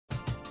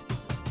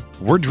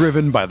We're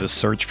driven by the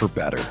search for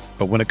better.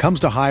 But when it comes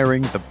to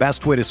hiring, the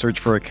best way to search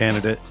for a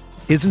candidate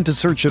isn't to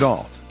search at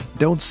all.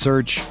 Don't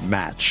search,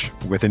 match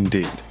with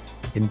Indeed.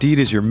 Indeed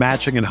is your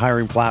matching and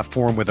hiring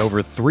platform with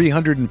over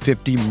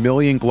 350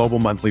 million global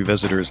monthly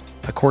visitors,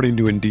 according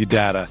to Indeed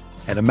data,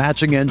 and a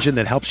matching engine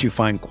that helps you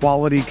find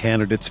quality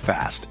candidates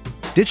fast.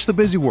 Ditch the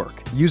busy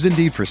work. Use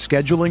Indeed for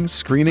scheduling,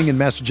 screening, and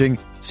messaging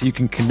so you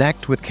can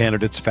connect with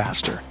candidates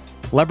faster.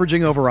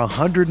 Leveraging over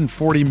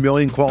 140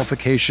 million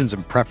qualifications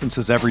and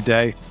preferences every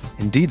day,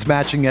 Indeed's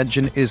matching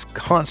engine is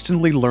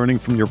constantly learning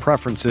from your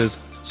preferences,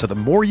 so the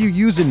more you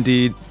use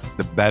Indeed,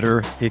 the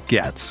better it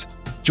gets.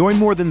 Join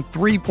more than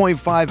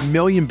 3.5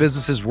 million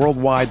businesses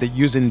worldwide that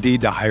use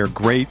Indeed to hire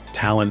great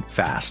talent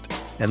fast.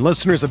 And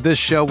listeners of this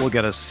show will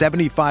get a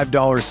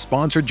 $75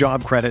 sponsored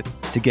job credit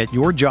to get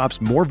your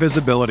jobs more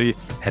visibility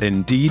at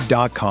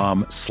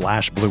Indeed.com/Blue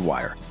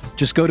Wire.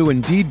 Just go to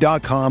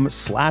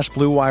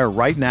Indeed.com/Blue Wire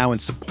right now and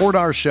support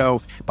our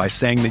show by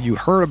saying that you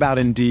heard about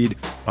Indeed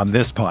on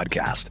this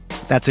podcast.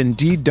 That's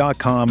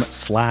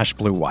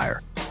Indeed.com/Blue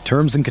Wire.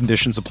 Terms and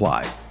conditions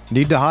apply.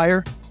 Need to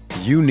hire?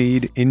 You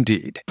need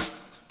Indeed.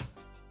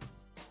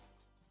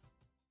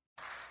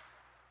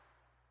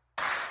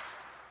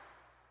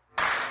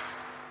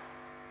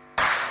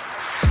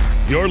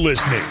 You're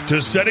listening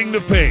to Setting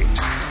the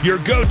Pace, your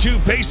go-to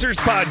Pacers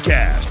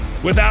podcast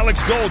with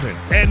Alex Golden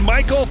and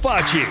Michael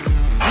Facci.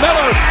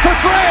 Miller for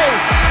three.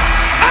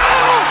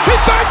 Oh, he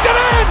backed it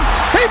in.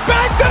 He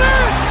backed it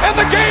in. And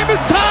the game is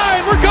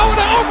tied. We're going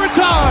to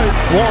overtime.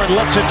 Warren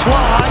lets it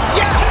fly.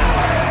 Yes.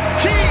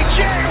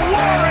 T.J.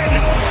 Warren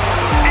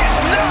is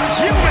not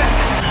human.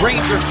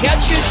 Granger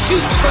catches,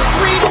 shoots for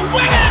three to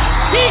win it.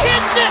 He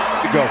hits it.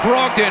 Go.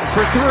 Brogdon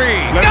for three.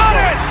 Got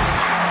it.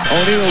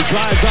 O'Neal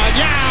drives on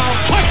Yao.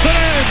 Puts it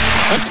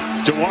in.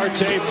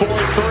 Duarte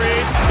 4-3.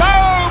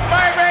 Boom,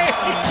 baby.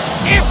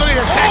 Anthony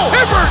attacks.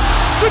 Hibbert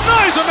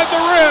denies him at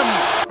the rim.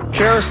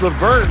 Karis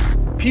LeVert,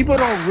 people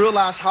don't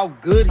realize how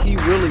good he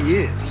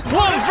really is.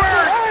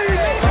 LeVert,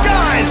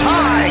 skies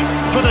high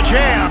for the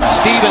jam.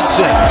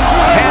 Stevenson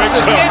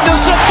passes into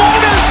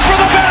Sabonis for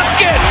the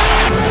basket.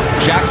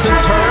 Jackson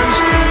turns,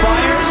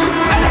 fires,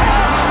 and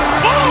hits.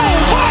 Oh,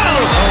 wow!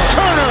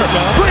 Turner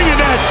bringing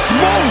that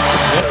smoke.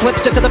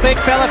 Flips it to the big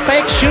fella,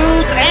 fake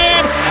shoots,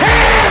 and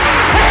hits!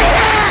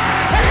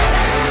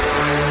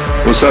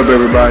 What's up,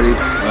 everybody?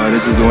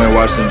 This is Dwayne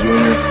Washington Jr.,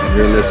 and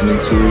you're listening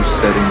to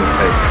Setting the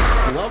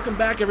Pace. Welcome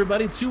back,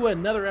 everybody, to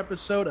another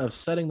episode of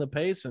Setting the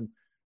Pace, and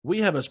we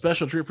have a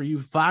special treat for you,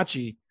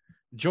 Facci.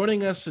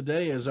 Joining us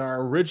today is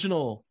our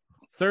original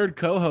third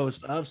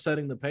co-host of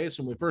Setting the Pace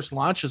when we first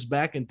launched this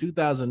back in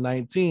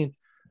 2019,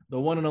 the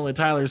one and only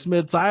Tyler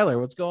Smith. Tyler,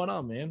 what's going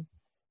on, man?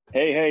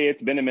 Hey,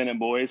 it's been a minute,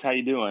 boys. How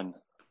you doing?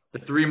 The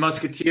Three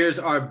Musketeers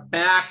are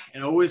back.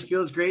 It always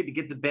feels great to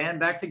get the band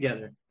back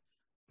together.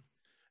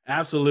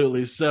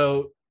 Absolutely.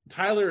 So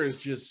Tyler is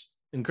just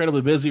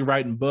incredibly busy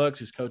writing books.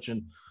 He's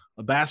coaching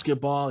a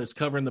basketball. He's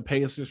covering the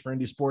Pacers for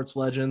Indie Sports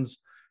Legends.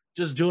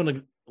 Just doing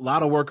a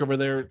lot of work over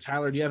there.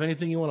 Tyler, do you have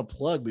anything you want to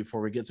plug before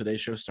we get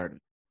today's show started?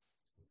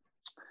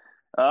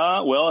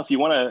 Well, if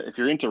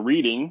you're into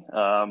reading,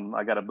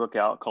 I got a book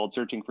out called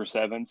Searching for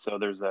Seven. So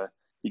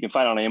you can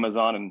find it on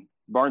Amazon and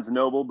Barnes &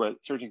 Noble,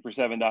 but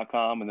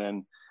searchingfor7.com. And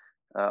then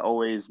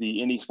always the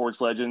Indie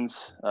Sports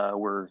Legends.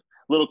 We're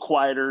a little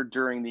quieter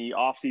during the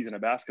off season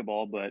of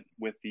basketball, but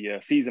with the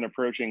season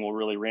approaching, we'll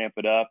really ramp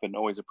it up, and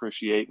always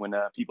appreciate when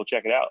people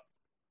check it out.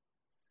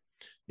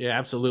 Yeah,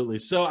 absolutely.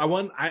 So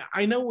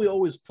I know we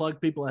always plug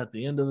people at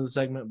the end of the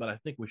segment, but I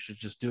think we should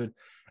just do it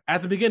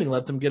at the beginning,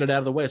 let them get it out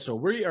of the way. So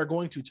we are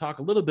going to talk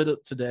a little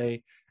bit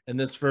today in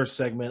this first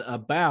segment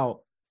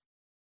about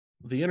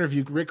the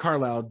interview Rick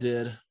Carlisle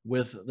did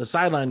with the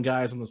Sideline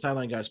Guys on the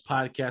Sideline Guys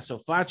podcast. So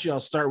Facci,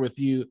 I'll start with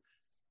you.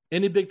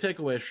 Any big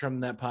takeaways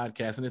from that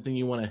podcast? Anything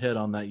you want to hit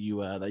on that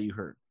you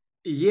heard?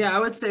 Yeah, I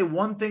would say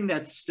one thing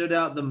that stood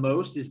out the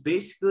most is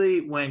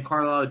basically when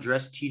Carlisle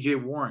addressed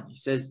TJ Warren. He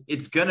says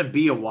it's going to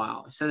be a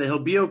while. He said that he'll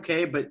be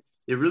okay, but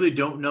they really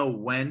don't know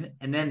when.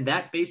 And then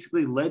that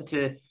basically led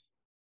to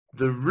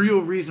the real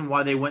reason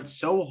why they went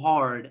so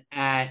hard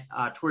at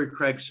Torrey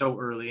Craig so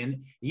early.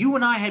 And you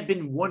and I had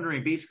been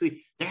wondering,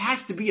 basically, there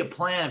has to be a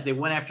plan if they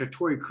went after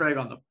Torrey Craig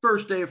on the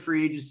first day of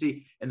free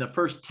agency in the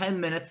first 10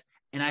 minutes.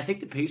 And I think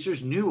the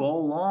Pacers knew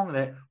all along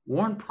that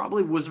Warren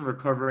probably wasn't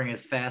recovering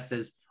as fast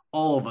as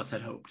all of us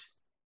had hoped.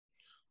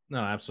 No,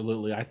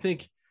 absolutely. I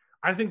think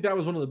that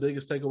was one of the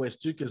biggest takeaways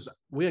too, because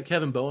we had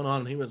Kevin Bowen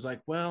on and he was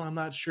like, well, I'm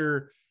not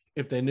sure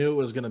if they knew it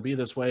was going to be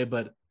this way,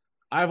 but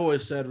I've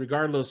always said,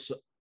 regardless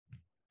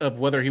of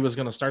whether he was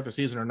going to start the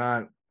season or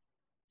not,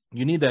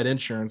 you need that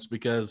insurance,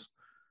 because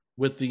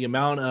with the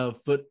amount of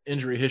foot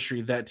injury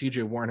history that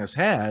TJ Warren has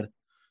had,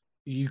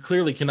 you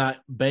clearly cannot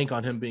bank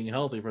on him being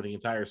healthy for the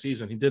entire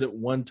season. He did it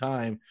one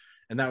time,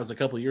 and that was a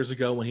couple of years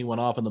ago when he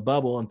went off in the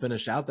bubble and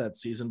finished out that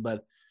season.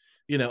 But,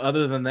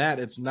 other than that,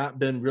 it's not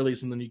been really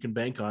something you can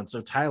bank on.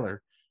 So,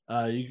 Tyler,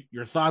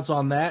 your thoughts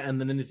on that,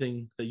 and then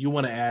anything that you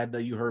want to add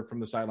that you heard from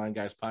the Sideline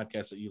Guys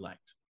podcast that you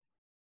liked.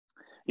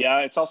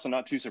 Yeah, it's also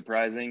not too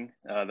surprising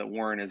that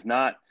Warren is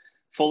not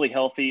fully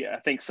healthy. I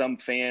think some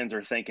fans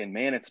are thinking,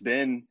 man, it's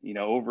been,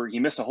 he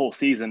missed a whole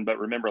season, but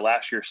remember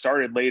last year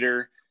started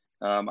later.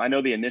 I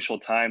know the initial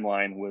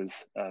timeline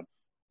was,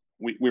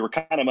 we were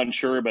kind of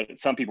unsure, but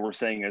some people were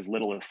saying as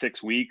little as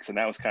 6 weeks, and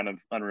that was kind of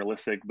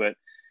unrealistic. But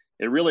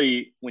it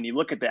really, when you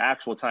look at the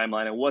actual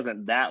timeline, it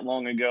wasn't that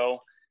long ago.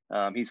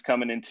 He's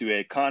coming into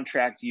a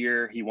contract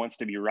year. He wants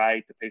to be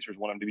right. The Pacers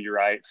want him to be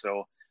right.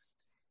 So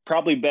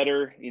probably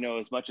better,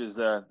 as much as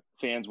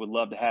fans would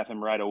love to have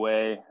him right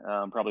away,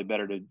 probably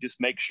better to just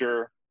make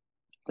sure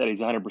that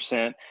he's 100%.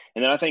 And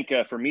then I think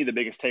for me, the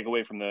biggest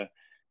takeaway from the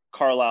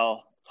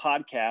Carlisle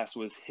podcast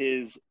was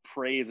his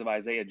praise of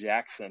Isaiah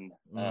Jackson.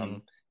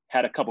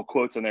 Had a couple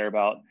quotes in there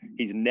about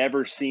he's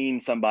never seen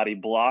somebody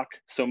block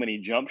so many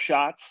jump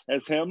shots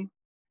as him,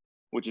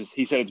 which is,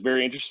 he said it's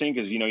very interesting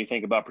because, you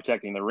think about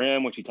protecting the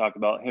rim, which he talked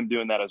about him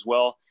doing that as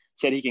well.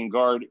 Said he can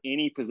guard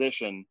any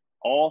position,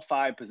 all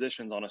 5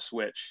 positions on a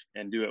switch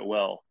and do it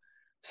well.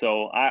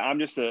 So I'm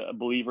just a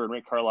believer in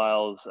Rick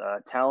Carlisle's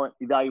talent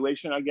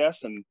evaluation, I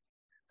guess. And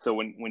so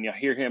when you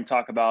hear him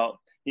talk about,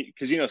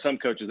 because, some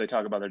coaches, they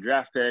talk about their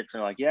draft picks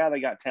and they're like, yeah, they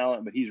got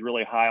talent, but he's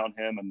really high on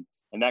him.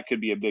 And that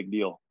could be a big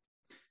deal.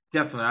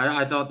 Definitely.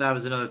 I thought that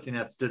was another thing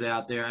that stood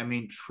out there. I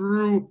mean,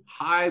 true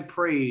high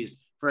praise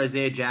for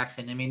Isaiah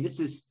Jackson. I mean, this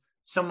is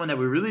someone that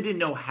we really didn't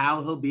know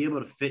how he'll be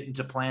able to fit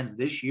into plans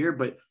this year,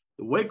 but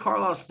the way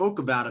Carlisle spoke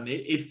about him,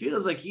 it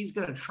feels like he's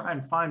going to try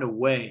and find a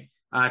way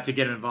to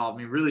get involved.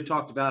 I mean, really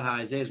talked about how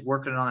Isaiah's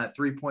working on that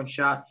 3-point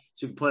shot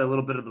so he can play a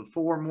little bit of the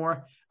 4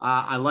 more.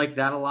 I like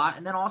that a lot.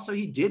 And then also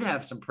he did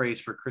have some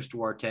praise for Chris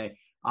Duarte.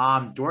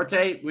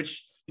 Duarte,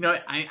 which,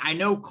 I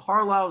know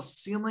Carlisle's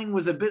ceiling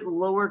was a bit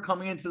lower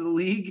coming into the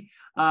league,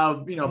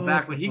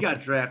 back when he got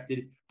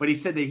drafted, but he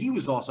said that he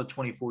was also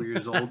 24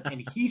 years old.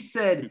 And he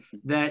said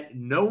that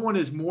no one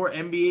is more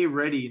NBA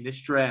ready in this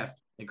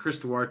draft than Chris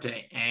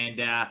Duarte.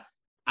 And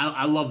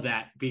I love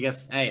that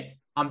because, hey,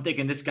 I'm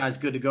thinking this guy's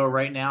good to go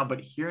right now,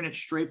 but hearing it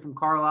straight from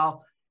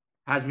Carlisle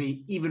has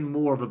me even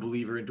more of a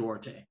believer in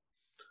Duarte.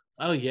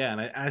 Oh, yeah.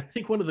 And I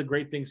think one of the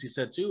great things he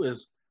said, too,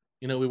 is,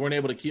 we weren't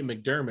able to keep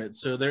McDermott.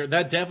 So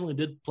that definitely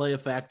did play a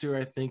factor,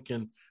 I think,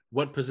 in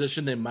what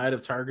position they might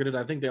have targeted.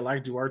 I think they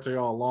liked Duarte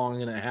all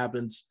along, and it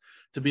happens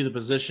to be the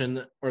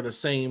position or the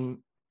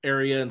same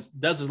area and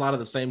does a lot of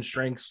the same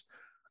strengths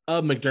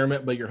of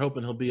McDermott, but you're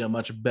hoping he'll be a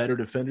much better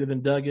defender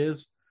than Doug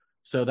is.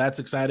 So that's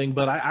exciting.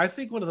 But I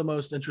think one of the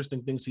most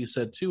interesting things he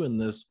said, too, in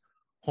this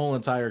whole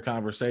entire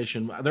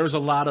conversation, there was a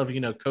lot of,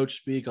 coach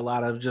speak, a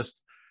lot of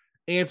just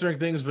answering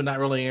things, but not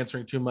really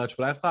answering too much.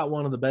 But I thought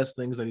one of the best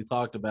things that he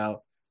talked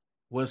about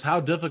was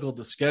how difficult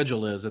the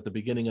schedule is at the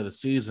beginning of the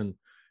season,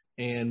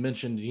 and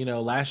mentioned,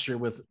 last year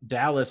with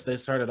Dallas, they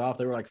started off,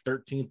 they were like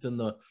 13th in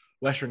the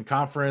Western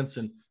Conference,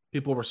 and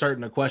people were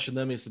starting to question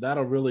them. He said,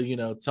 that'll really,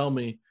 tell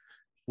me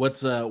what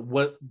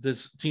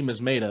this team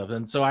is made of.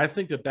 And so I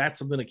think that that's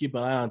something to keep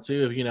an eye on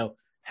too.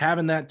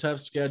 Having that tough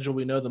schedule,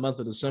 we know the month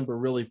of December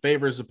really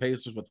favors the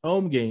Pacers with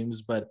home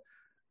games, but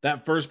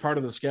that first part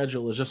of the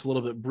schedule is just a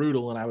little bit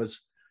brutal. And I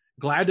was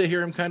glad to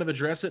hear him kind of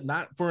address it,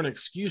 not for an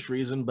excuse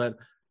reason, but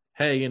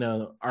hey,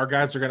 our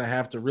guys are going to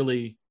have to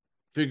really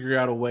figure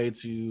out a way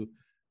to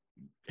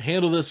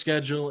handle this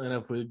schedule. And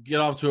if we get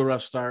off to a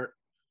rough start,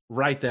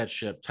 right that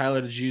ship.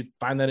 Tyler, did you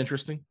find that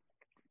interesting?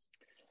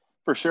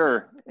 For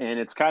sure. And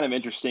it's kind of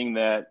interesting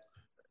that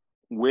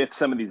with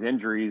some of these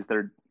injuries that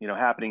are,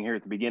 happening here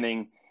at the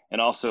beginning and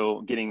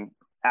also getting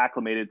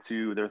acclimated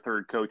to their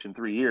third coach in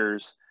 3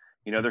 years,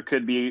 there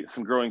could be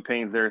some growing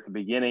pains there at the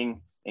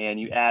beginning, and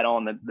you add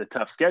on the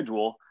tough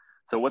schedule.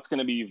 So what's going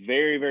to be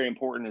very, very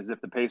important is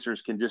if the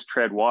Pacers can just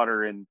tread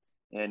water and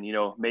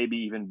maybe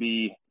even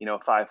be,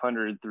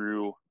 500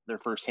 through their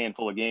first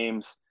handful of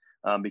games,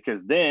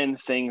 because then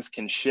things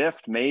can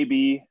shift.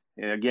 Maybe,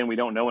 again, we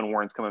don't know when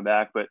Warren's coming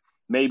back, but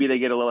maybe they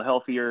get a little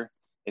healthier.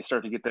 They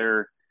start to get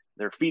their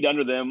feet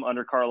under them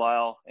under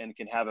Carlisle and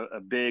can have a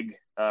big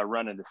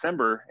run in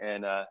December,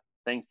 and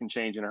things can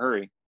change in a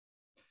hurry.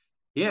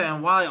 Yeah,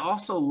 and while I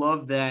also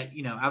love that,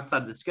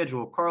 outside of the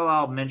schedule,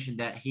 Carlisle mentioned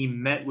that he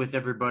met with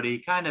everybody,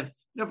 kind of,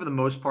 for the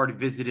most part,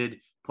 visited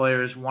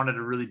players, wanted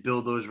to really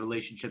build those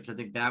relationships. I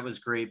think that was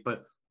great.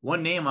 But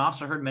one name I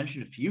also heard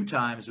mentioned a few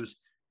times was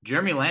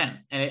Jeremy Lamb.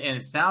 And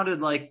it sounded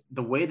like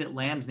the way that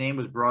Lamb's name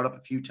was brought up a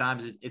few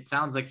times, it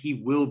sounds like he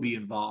will be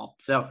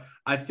involved. So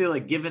I feel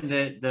like given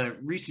the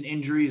recent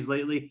injuries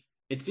lately,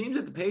 it seems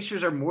that the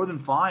Pacers are more than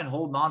fine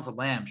holding on to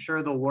Lamb.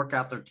 Sure, they'll work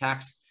out their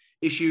tax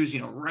issues,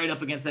 right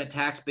up against that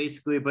tax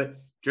basically. But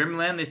Jeremy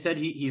Lamb, they said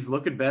he's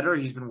looking better.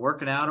 He's been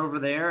working out over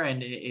there,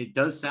 and it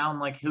does sound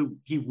like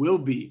he will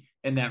be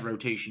in that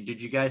rotation.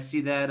 Did you guys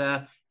see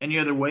that any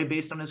other way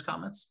based on his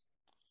comments?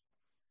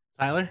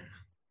 Tyler?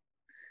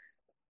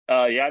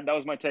 Yeah, that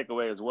was my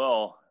takeaway as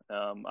well.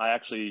 I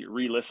actually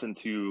re-listened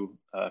to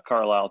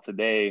Carlisle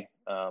today,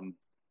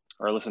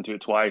 or listened to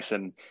it twice,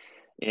 and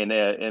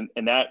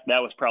that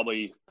was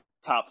probably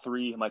top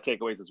 3 of my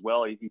takeaways as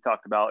well. He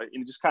talked about,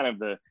 and just kind of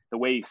the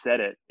way he said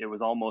it, it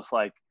was almost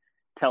like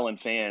telling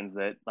fans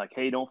that, like,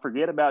 hey, don't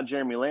forget about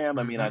Jeremy Lamb.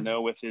 I mean, I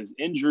know with his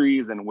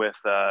injuries and with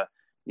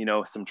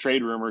some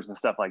trade rumors and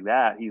stuff like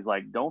that, he's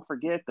like, don't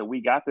forget that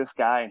we got this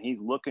guy and he's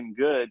looking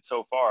good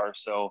so far.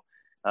 So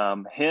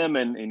him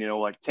and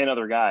 10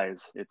 other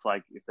guys, it's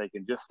like if they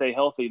can just stay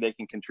healthy, they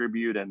can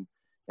contribute. And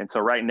so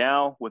right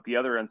now, with the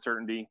other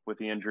uncertainty with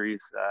the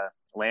injuries,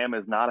 Lamb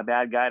is not a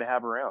bad guy to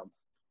have around.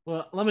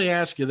 Well, let me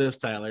ask you this,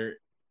 Tyler.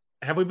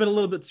 Have we been a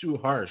little bit too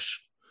harsh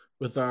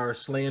with our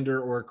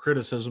slander or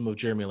criticism of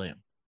Jeremy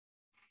Lamb?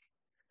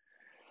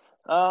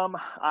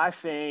 I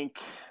think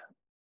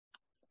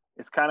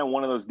it's kind of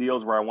one of those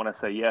deals where I want to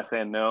say yes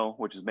and no,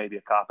 which is maybe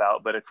a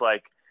cop-out, but it's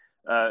like,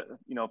 a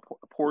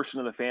portion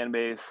of the fan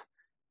base,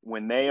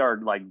 when they are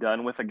like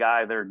done with a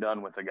guy, they're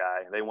done with a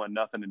guy. They want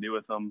nothing to do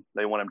with them.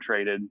 They want him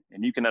traded.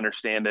 And you can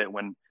understand it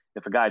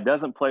if a guy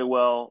doesn't play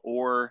well,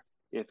 or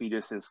if he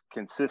just is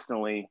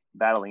consistently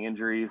battling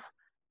injuries.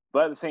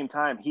 But at the same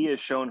time, he has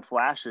shown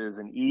flashes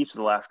in each of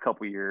the last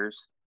couple of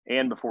years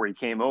and before he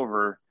came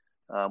over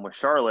with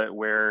Charlotte,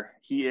 where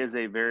he is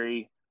a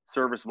very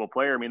serviceable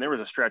player. I mean, there was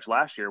a stretch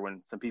last year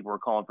when some people were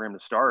calling for him to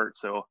start.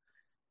 So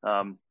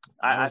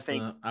I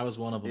think I was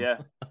one of them.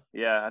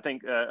 Yeah. I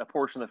think a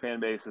portion of the fan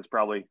base is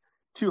probably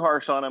too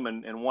harsh on him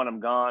and want him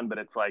gone. But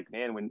it's like,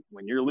 man,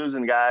 when you're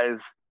losing guys,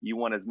 you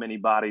want as many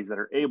bodies that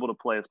are able to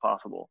play as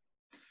possible.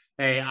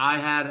 Hey,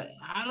 I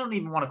don't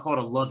even want to call it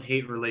a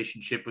love-hate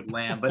relationship with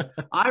Lamb, but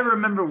I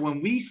remember when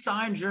we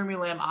signed Jeremy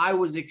Lamb, I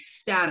was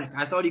ecstatic.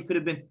 I thought he could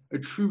have been a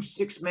true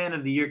 6th man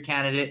of the year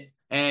candidate.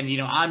 And,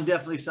 I'm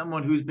definitely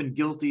someone who's been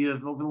guilty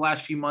of, over the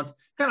last few months,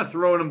 kind of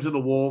throwing him to the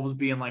wolves,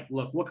 being like,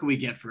 look, what can we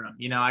get for him?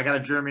 I got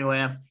a Jeremy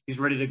Lamb. He's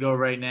ready to go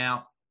right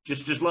now.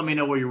 Just let me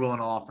know what you're willing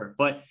to offer.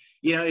 But,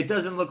 it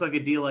doesn't look like a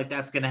deal like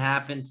that's going to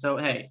happen. So,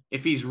 hey,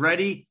 if he's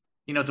ready,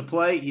 to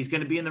play, he's going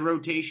to be in the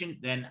rotation,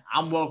 then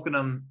I'm welcoming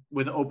him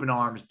with open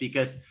arms,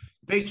 because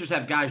the Pacers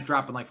have guys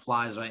dropping like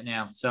flies right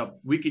now. So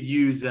we could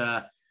use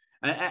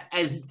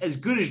as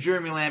good as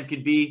Jeremy Lamb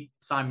could be,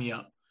 sign me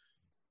up.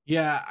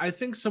 Yeah, I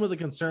think some of the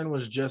concern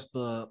was just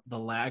the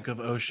lack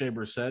of O'Shea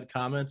Brissett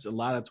comments. A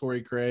lot of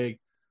Torrey Craig,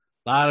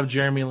 a lot of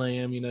Jeremy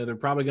Lamb. They're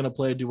probably going to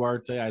play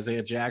Duarte.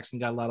 Isaiah Jackson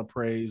got a lot of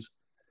praise.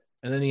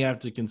 And then you have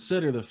to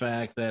consider the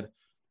fact that,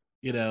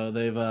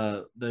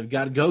 they've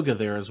got Goga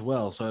there as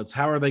well. So it's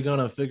how are they going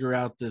to figure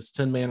out this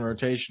 10-man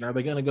rotation? Are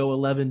they going to go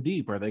 11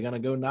 deep? Are they going to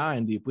go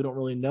 9 deep? We don't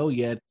really know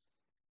yet.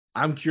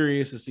 I'm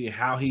curious to see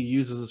how he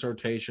uses this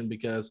rotation,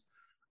 because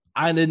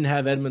I didn't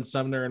have Edmund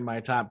Sumner in my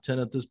top 10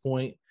 at this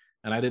point,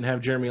 and I didn't have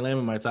Jeremy Lamb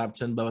in my top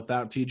 10. But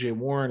without TJ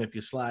Warren, if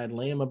you slide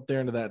Lamb up there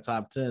into that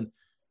top 10,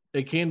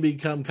 it can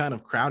become kind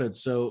of crowded.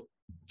 So,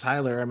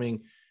 Tyler,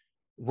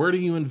 where do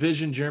you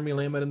envision Jeremy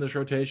Lamb in this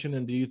rotation,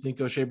 and do you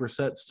think O'Shea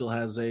Brissett still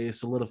has a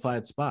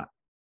solidified spot?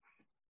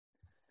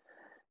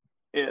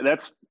 Yeah,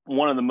 that's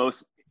one of the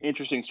most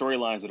interesting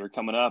storylines that are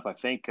coming up. I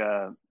think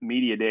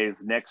media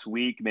days next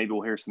week, maybe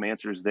we'll hear some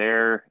answers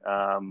there,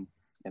 and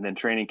then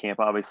training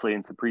camp, obviously,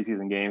 and some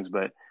preseason games.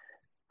 But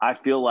I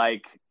feel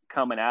like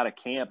coming out of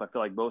camp, I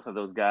feel like both of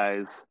those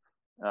guys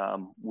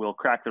will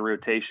crack the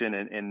rotation.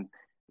 And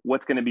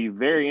what's going to be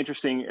very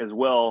interesting as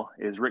well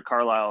is Rick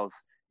Carlisle's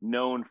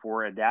known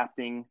for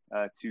adapting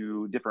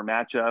to different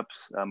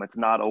matchups. It's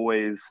not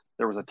always –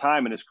 there was a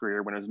time in his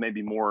career when it was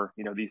maybe more,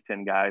 these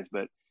 10 guys,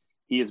 but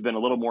he has been a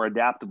little more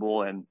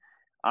adaptable. And,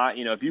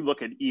 if you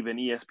look at even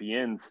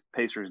ESPN's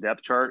Pacers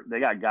depth chart, they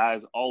got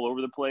guys all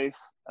over the place.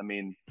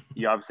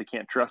 You obviously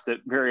can't trust it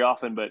very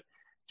often, but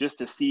just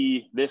to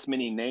see this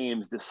many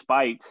names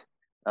despite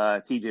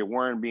TJ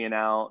Warren being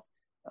out,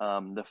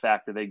 the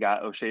fact that they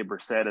got O'Shea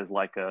Brissett as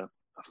like a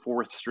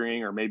 4th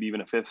string or maybe even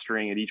a 5th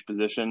string at each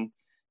position.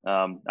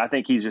 I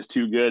think he's just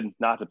too good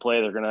not to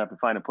play. They're going to have to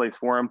find a place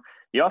for him.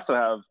 You also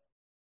have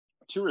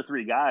 2 or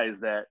 3 guys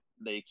that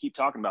they keep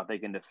talking about. They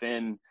can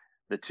defend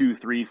the 2,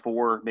 3,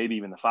 4, maybe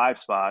even the 5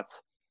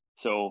 spots.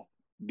 So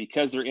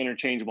because they're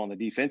interchangeable on the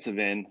defensive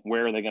end,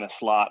 where are they going to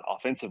slot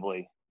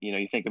offensively?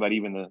 You think about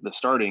even the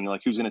starting,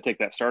 like who's going to take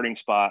that starting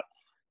spot.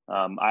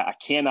 I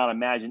cannot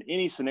imagine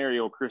any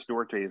scenario Chris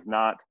Duarte is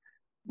not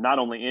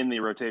only in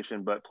the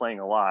rotation, but playing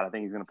a lot. I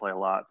think he's going to play a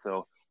lot.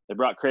 So they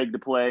brought Craig to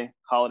play.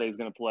 Holiday's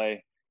going to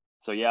play.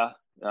 So, yeah,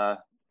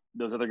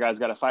 those other guys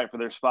got to fight for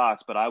their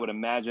spots, but I would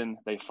imagine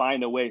they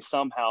find a way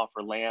somehow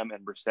for Lamb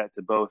and Brissett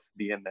to both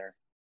be in there.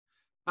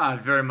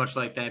 Very much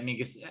like that.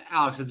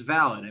 Alex, it's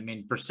valid.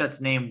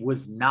 Brissett's name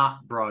was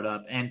not brought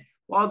up. And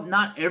while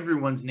not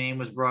everyone's name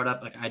was brought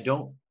up, I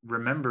don't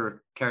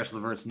remember Karis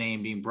LeVert's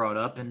name being brought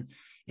up. And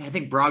I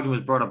think Brogdon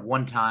was brought up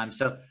one time.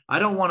 So I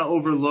don't want to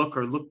overlook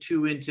or look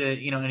too into,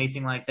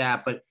 anything like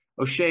that. But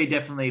O'Shea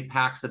definitely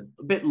packs a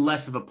bit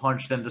less of a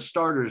punch than the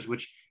starters,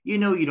 which you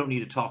don't need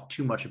to talk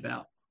too much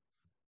about.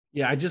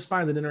 Yeah, I just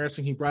find it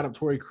interesting. He brought up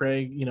Torrey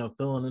Craig,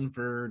 filling in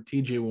for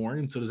TJ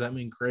Warren. So does that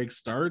mean Craig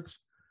starts?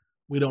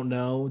 We don't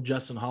know.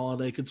 Justin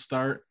Holiday could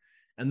start.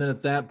 And then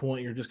at that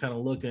point, you're just kind of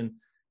looking,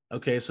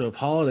 okay, so if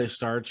Holiday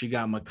starts, you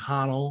got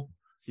McConnell,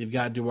 you've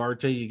got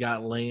Duarte, you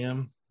got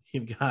Lamb,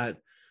 you've got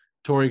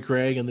Torrey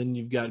Craig, and then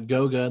you've got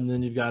Goga, and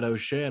then you've got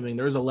O'Shea.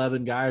 There's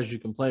 11 guys you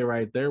can play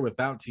right there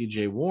without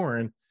TJ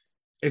Warren.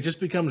 It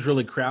just becomes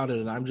really crowded,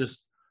 and I'm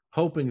just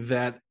hoping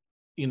that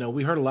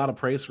we heard a lot of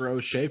praise for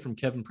O'Shea from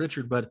Kevin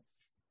Pritchard, but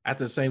at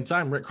the same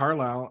time, Rick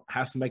Carlisle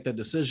has to make that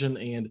decision.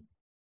 And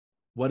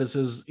what is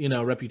his,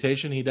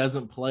 reputation? He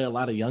doesn't play a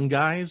lot of young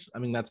guys. I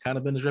mean, that's kind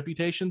of been his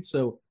reputation.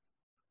 So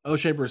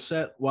O'Shea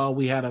Brissett, while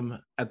we had him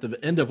at the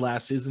end of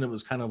last season, it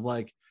was kind of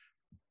like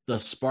the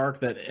spark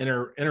that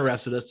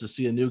interested us to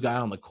see a new guy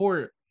on the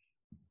court.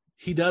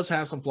 He does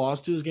have some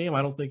flaws to his game.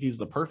 I don't think he's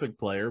the perfect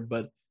player,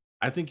 but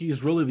I think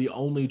he's really the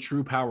only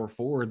true power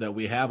forward that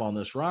we have on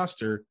this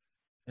roster.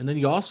 And then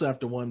you also have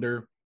to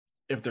wonder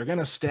if they're going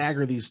to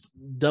stagger these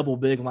double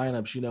big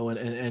lineups,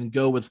 and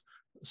go with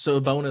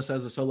Sabonis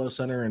as a solo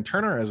center and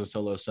Turner as a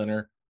solo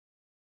center.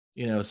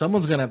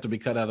 Someone's going to have to be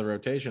cut out of the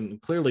rotation.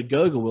 Clearly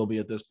Goga will be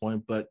at this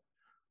point, but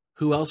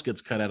who else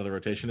gets cut out of the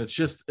rotation?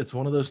 It's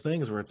one of those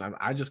things where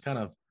I just kind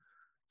of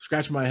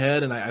scratch my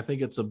head, and I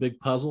think it's a big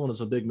puzzle and it's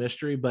a big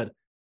mystery, but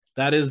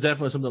that is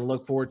definitely something to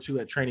look forward to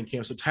at training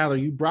camp. So Tyler,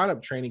 you brought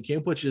up training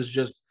camp, which is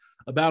just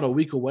about a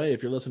week away.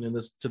 If you're listening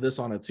to this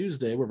on a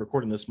Tuesday, we're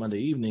recording this Monday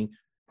evening.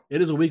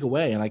 It is a week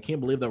away, and I can't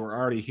believe that we're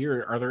already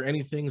here. Are there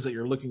any things that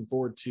you're looking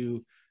forward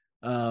to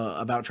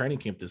about training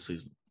camp this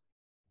season?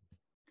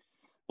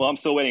 Well, I'm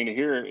still waiting to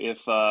hear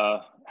if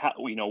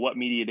what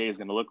media day is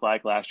going to look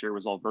like. Last year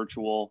was all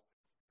virtual.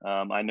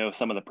 I know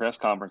some of the press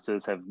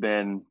conferences have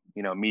been,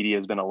 media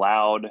has been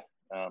allowed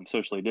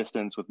socially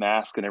distanced with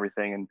masks and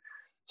everything, and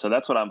so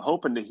that's what I'm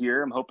hoping to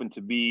hear. I'm hoping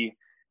to be,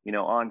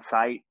 on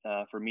site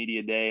for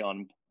media day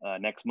on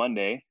next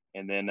Monday,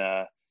 and then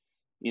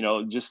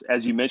just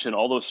as you mentioned,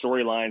 all those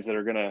storylines that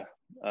are going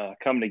to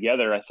come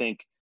together. I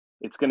think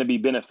it's going to be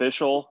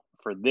beneficial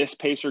for this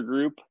Pacer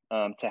group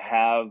to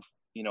have,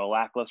 a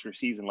lackluster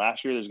season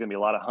last year. There's going to be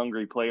a lot of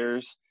hungry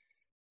players.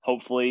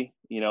 Hopefully,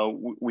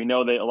 we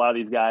know that a lot of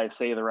these guys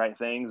say the right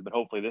things, but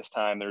hopefully this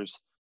time there's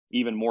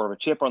even more of a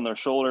chip on their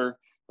shoulder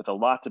with a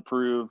lot to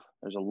prove.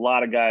 There's a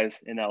lot of guys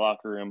in that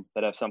locker room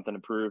that have something to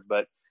prove,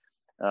 but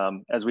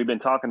as we've been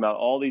talking about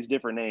all these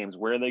different names,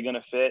 where are they going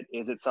to fit?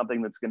 Is it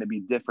something that's going to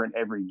be different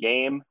every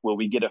game? Will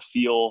we get a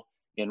feel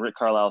in Rick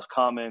Carlisle's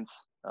comments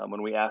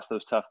when we ask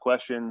those tough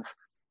questions?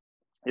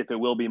 If it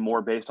will be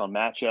more based on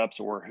matchups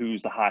or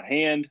who's the hot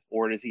hand,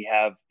 or does he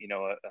have,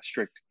 a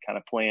strict kind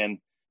of plan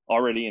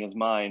already in his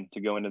mind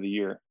to go into the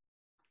year?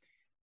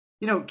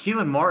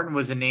 Keelan Martin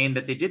was a name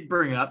that they did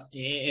bring up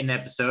in the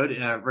episode.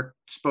 Rick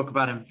spoke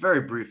about him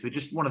very briefly,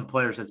 just one of the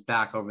players that's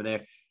back over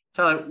there.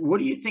 Tyler, what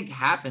do you think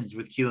happens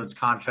with Keelan's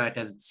contract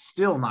as it's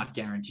still not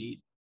guaranteed?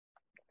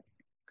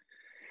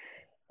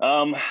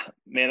 Man,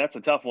 that's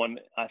a tough one.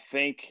 I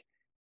think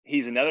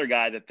he's another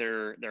guy that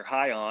they're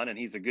high on, and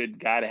he's a good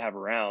guy to have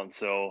around.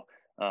 So,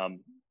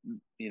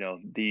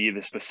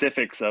 the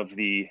specifics of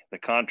the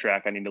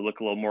contract, I need to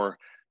look a little more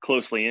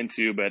closely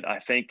into, but I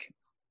think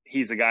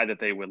he's a guy that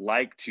they would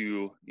like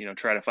to,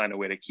 try to find a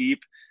way to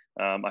keep.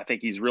 I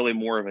think he's really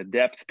more of a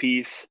depth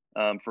piece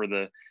for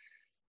the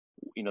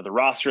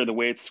roster, the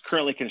way it's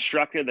currently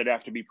constructed. There'd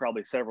have to be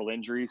probably several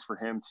injuries for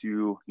him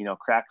to,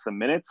 crack some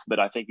minutes, but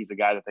I think he's a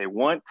guy that they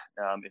want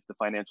if the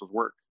financials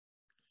work.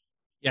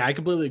 Yeah, I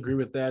completely agree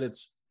with that.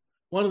 It's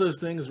one of those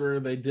things where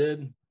they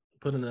did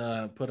put in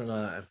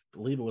I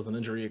believe it was an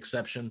injury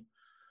exception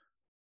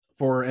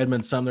for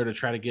Edmund Sumner to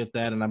try to get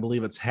that. And I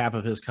believe it's half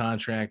of his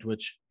contract,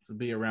 which would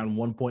be around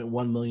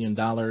 $1.1 million.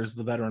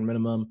 The veteran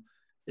minimum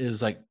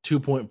is like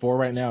 2.4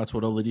 right now. It's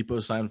what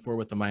Oladipo signed for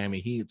with the Miami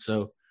Heat.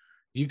 So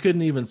you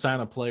couldn't even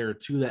sign a player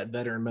to that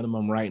veteran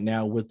minimum right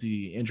now with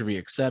the injury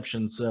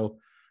exception. So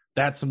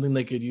that's something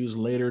they could use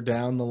later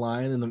down the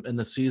line in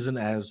the season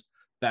as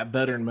that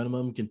veteran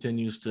minimum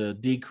continues to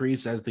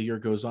decrease as the year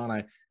goes on.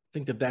 I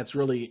think that that's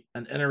really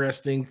an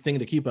interesting thing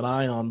to keep an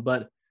eye on.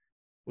 But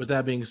with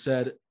that being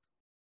said,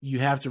 you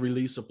have to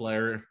release a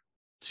player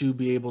to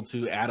be able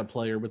to add a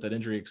player with that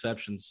injury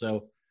exception.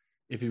 So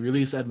if you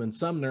release Edmund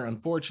Sumner,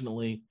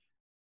 unfortunately,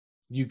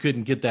 you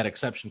couldn't get that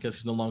exception because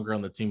he's no longer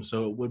on the team.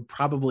 So it would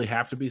probably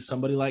have to be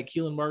somebody like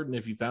Keelan Martin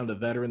if you found a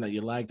veteran that you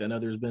liked. I know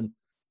there's been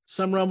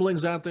some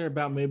rumblings out there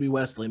about maybe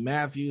Wesley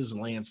Matthews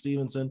and Lance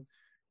Stevenson.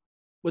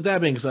 With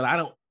that being said, I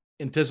don't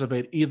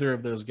anticipate either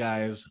of those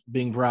guys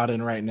being brought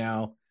in right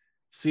now.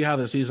 See how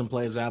the season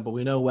plays out. But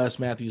we know Wes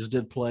Matthews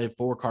did play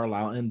for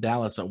Carlisle in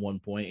Dallas at one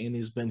point, and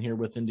he's been here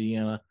with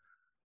Indiana.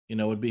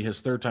 Would be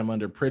his third time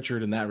under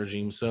Pritchard in that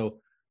regime. So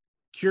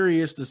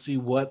curious to see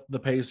what the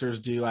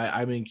Pacers do.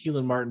 I mean,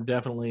 Keelan Martin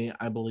definitely,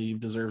 I believe,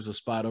 deserves a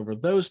spot over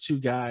those two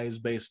guys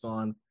based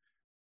on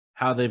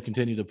how they've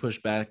continued to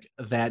push back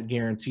that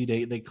guarantee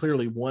date. They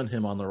clearly want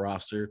him on the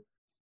roster.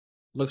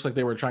 Looks like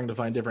they were trying to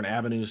find different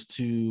avenues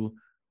to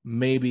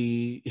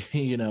maybe,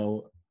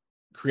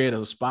 create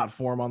a spot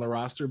for him on the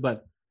roster.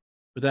 But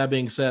with that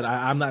being said,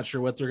 I'm not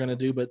sure what they're going to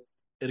do, but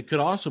it could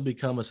also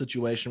become a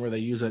situation where they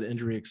use that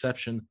injury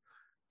exception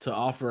to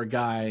offer a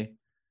guy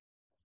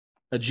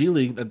a G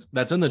League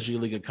that's in the G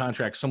League, a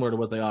contract similar to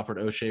what they offered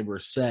O'Shea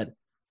Brissett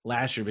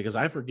last year, because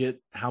I forget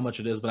how much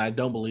it is, but I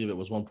don't believe it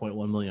was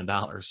 $1.1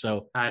 million.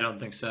 So I don't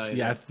think so either.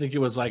 Yeah, I think it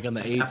was like in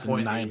the 8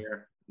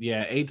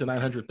 to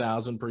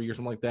 900,000 per year,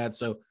 something like that.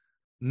 So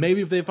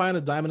maybe if they find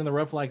a diamond in the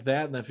rough like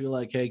that, and I feel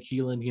like, hey,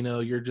 Keelan,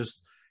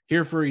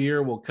 here for a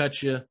year, we'll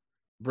cut you,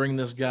 bring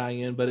this guy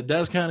in. But it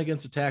does count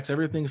against the tax.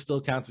 Everything still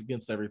counts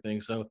against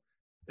everything. So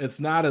it's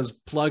not as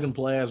plug and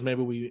play as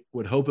maybe we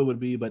would hope it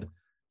would be, but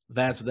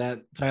that's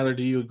that. Tyler,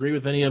 do you agree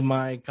with any of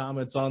my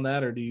comments on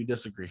that, or do you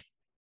disagree?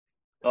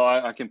 Oh,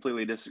 I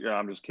completely disagree.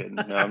 I'm just kidding.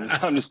 No,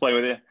 I'm just playing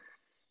with you.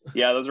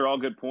 Yeah, those are all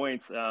good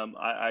points.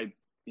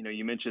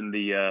 You mentioned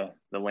the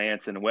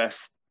Lance and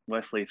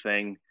Wesley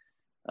thing.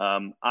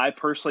 I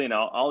personally, and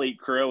I'll eat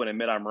crow and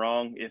admit I'm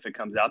wrong if it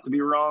comes out to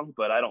be wrong,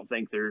 but I don't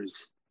think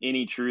there's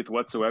any truth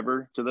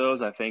whatsoever to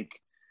those. I think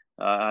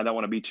I don't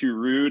want to be too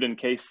rude in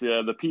case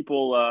the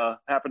people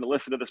happen to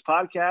listen to this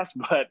podcast,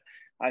 but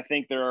I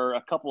think there are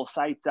a couple of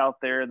sites out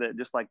there that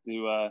just like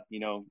to,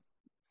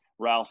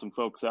 rile some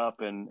folks up.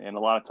 And a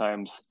lot of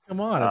times,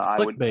 come on, it's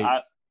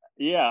clickbait.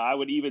 I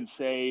would even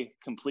say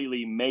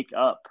completely make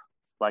up,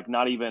 like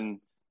not even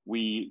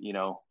we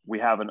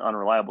have an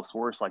unreliable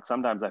source. Like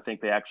sometimes I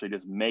think they actually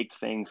just make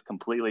things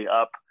completely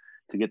up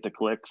to get the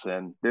clicks,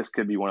 and this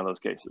could be one of those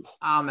cases.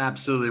 I'm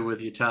absolutely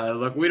with you, Tyler.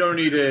 Look, we don't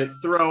need to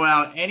throw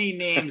out any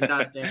names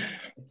out there.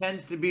 It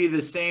tends to be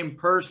the same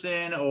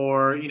person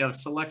or,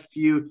 select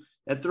few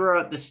that throw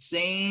out the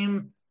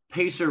same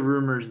Pacer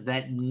rumors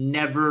that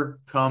never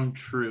come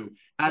true.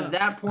 At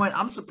that point,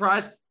 I'm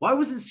surprised. Why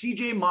wasn't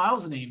CJ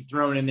Miles' name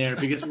thrown in there?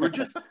 Because we're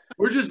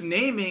just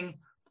naming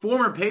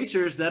former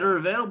Pacers that are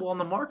available on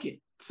the market.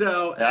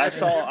 So I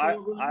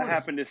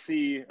happened to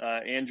see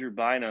Andrew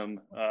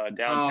Bynum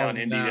downtown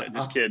Indy. No.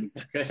 Just kidding.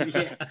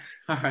 Yeah.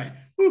 All right.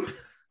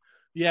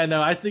 Yeah,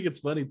 no, I think it's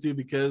funny too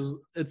because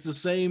it's the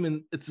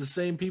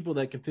same people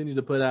that continue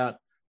to put out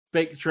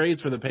fake trades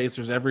for the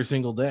Pacers every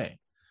single day.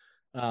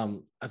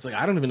 It's like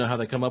I don't even know how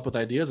they come up with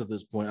ideas at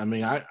this point. I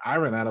mean, I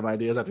ran out of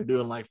ideas after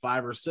doing like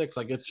 5 or 6.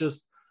 Like it's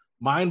just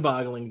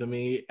mind-boggling to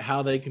me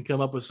how they can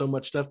come up with so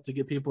much stuff to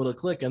get people to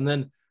click. And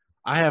then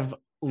I have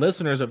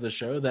listeners of the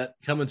show that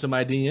come into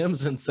my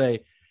DMs and say,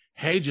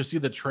 hey, did you see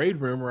the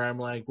trade rumor? I'm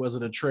like, was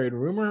it a trade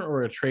rumor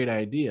or a trade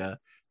idea?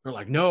 They're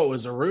like, no, it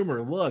was a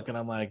rumor. Look. And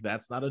I'm like,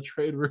 that's not a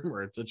trade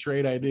rumor. It's a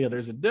trade idea.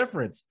 There's a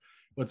difference.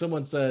 When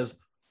someone says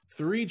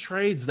 3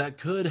 trades that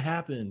could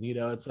happen,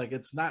 it's like,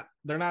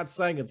 they're not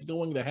saying it's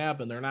going to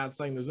happen. They're not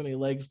saying there's any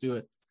legs to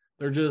it.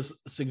 They're just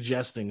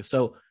suggesting.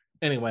 So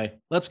anyway,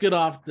 let's get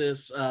off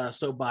this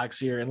soapbox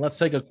here and let's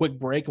take a quick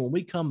break. And when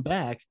we come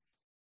back,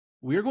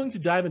 we're going to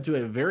dive into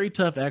a very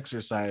tough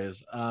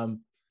exercise.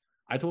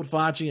 I told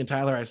Facci and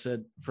Tyler, I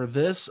said, for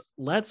this,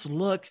 let's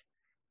look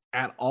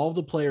at all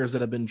the players that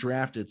have been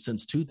drafted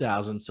since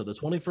 2000. So the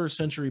 21st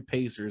Century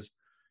Pacers,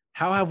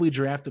 how have we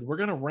drafted? We're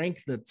going to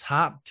rank the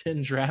top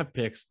 10 draft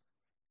picks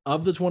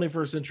of the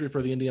 21st century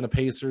for the Indiana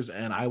Pacers.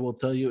 And I will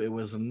tell you, it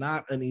was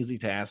not an easy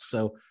task.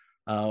 So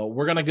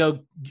we're going to go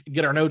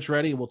get our notes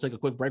ready. We'll take a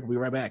quick break. We'll be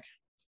right back.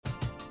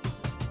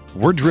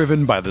 We're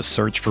driven by the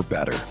search for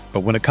better.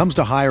 But when it comes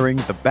to hiring,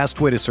 the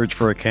best way to search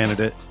for a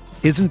candidate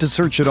isn't to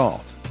search at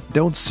all.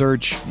 Don't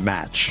search,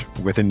 match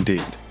with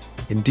Indeed.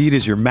 Indeed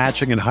is your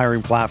matching and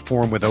hiring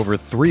platform with over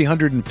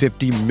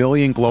 350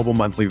 million global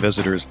monthly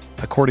visitors,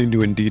 according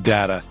to Indeed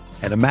data,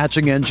 and a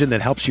matching engine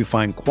that helps you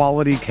find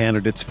quality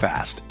candidates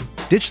fast.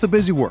 Ditch the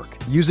busy work.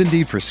 Use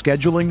Indeed for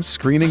scheduling,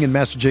 screening, and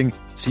messaging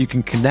so you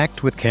can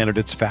connect with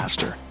candidates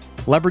faster.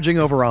 Leveraging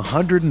over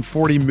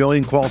 140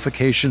 million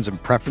qualifications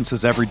and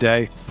preferences every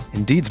day,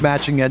 Indeed's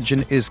matching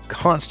engine is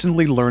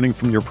constantly learning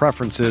from your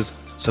preferences,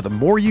 so the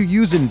more you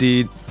use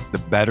Indeed, the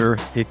better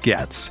it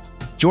gets.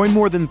 Join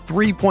more than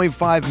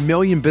 3.5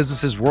 million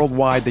businesses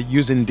worldwide that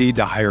use Indeed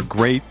to hire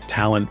great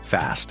talent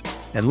fast.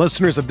 And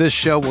listeners of this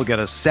show will get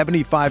a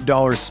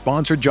 $75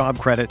 sponsored job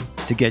credit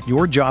to get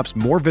your jobs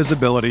more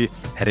visibility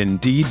at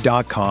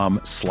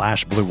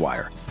Indeed.com/Blue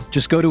Wire.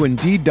 Just go to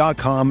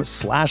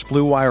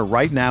Indeed.com/Blue Wire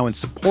right now and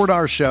support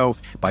our show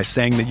by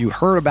saying that you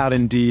heard about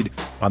Indeed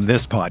on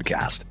this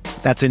podcast.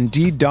 That's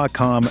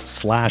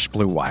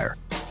Indeed.com/Blue Wire.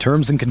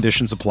 Terms and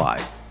conditions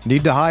apply.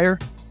 Need to hire?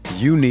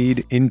 You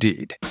need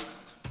Indeed.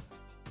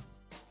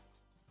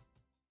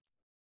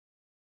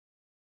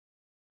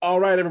 All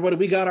right, everybody,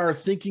 we got our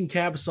thinking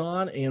caps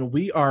on and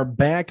we are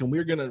back and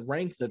we're going to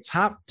rank the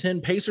top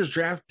 10 Pacers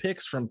draft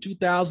picks from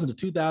 2000 to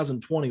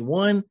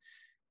 2021.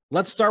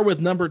 Let's start with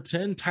number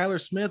 10, Tyler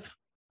Smith.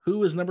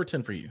 Who is number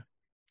 10 for you?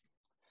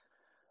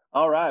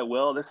 All right.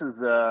 Well, this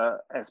is,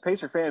 as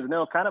Pacer fans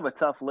know, kind of a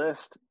tough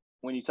list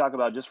when you talk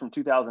about just from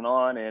 2000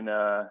 on and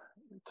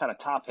kind of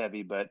top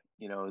heavy. But,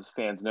 as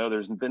fans know,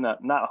 there's been not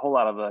a whole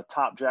lot of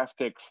top draft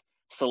picks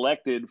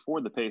selected for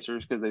the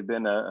Pacers because they've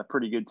been a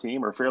pretty good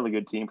team or a fairly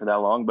good team for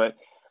that long. But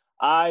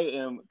I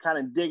am kind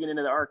of digging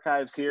into the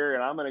archives here,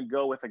 and I'm going to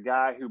go with a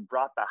guy who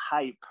brought the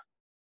hype,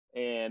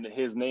 and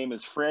his name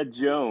is Fred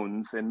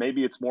Jones. And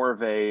maybe it's more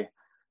of a,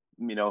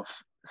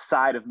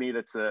 side of me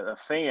that's a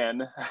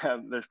fan.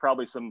 There's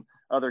probably some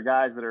other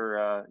guys that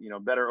are,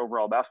 better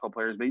overall basketball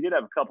players, but he did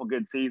have a couple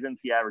good seasons.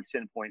 He averaged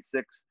 10.6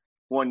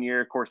 one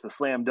year, of course, the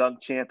slam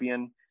dunk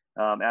champion.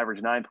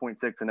 Averaged 9.6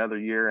 another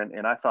year.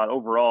 And I thought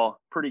overall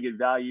pretty good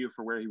value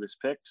for where he was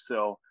picked.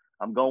 So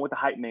I'm going with the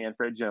hype man,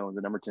 Fred Jones,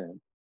 at number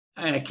 10.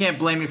 I can't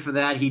blame you for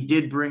that. He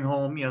did bring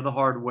home, the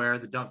hardware,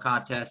 the dunk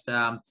contest.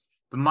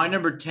 But my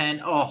number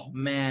 10, oh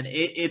man,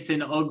 it's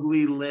an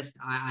ugly list.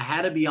 I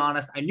had to be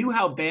honest. I knew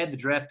how bad the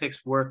draft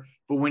picks were,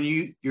 but when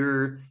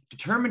you're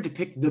determined to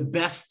pick the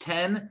best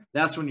 10,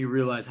 that's when you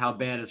realize how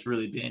bad it's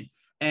really been.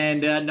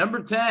 And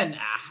number 10,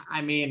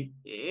 I mean,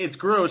 it's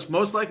gross.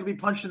 Most likely to be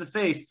punched in the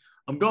face.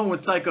 I'm going with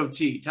Psycho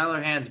T,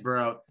 Tyler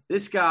Hansbrough.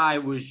 This guy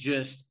was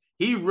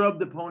he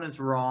rubbed opponents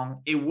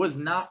wrong. It was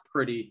not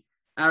pretty.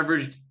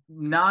 Averaged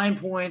 9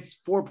 points,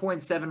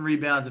 4.7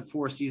 rebounds in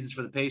 4 seasons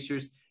for the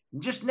Pacers.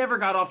 Just never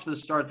got off to the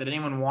start that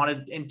anyone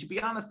wanted. And to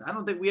be honest, I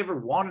don't think we ever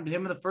wanted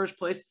him in the first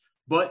place.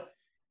 But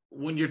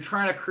when you're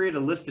trying to create a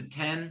list of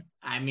 10,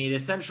 I mean,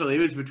 essentially it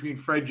was between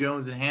Fred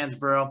Jones and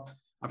Hansbrough.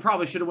 I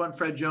probably should have went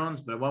Fred Jones,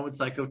 but I went with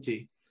Psycho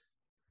T.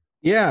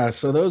 Yeah,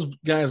 so those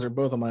guys are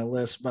both on my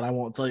list, but I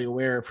won't tell you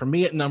where. For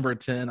me at number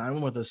 10, I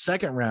went with a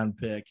second-round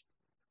pick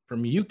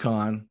from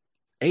UConn,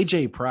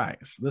 AJ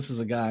Price. This is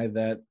a guy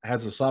that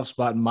has a soft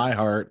spot in my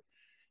heart,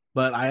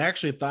 but I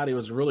actually thought he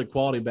was a really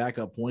quality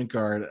backup point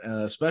guard,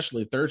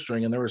 especially third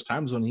string, and there was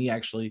times when he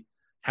actually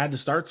had to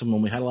start some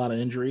when we had a lot of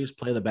injuries,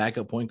 play the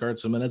backup point guard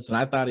some minutes, and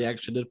I thought he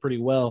actually did pretty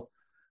well.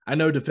 I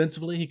know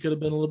defensively he could have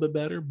been a little bit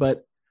better,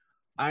 but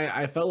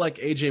I felt like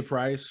AJ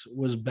Price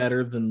was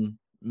better than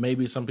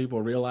maybe some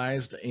people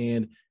realized,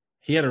 and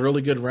he had a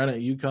really good run at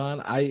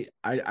UConn.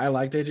 I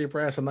liked AJ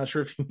Price. I'm not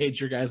sure if he made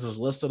your guys'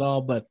 list at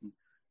all, but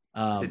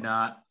did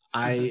not.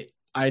 I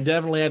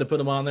definitely had to put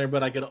him on there,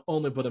 but I could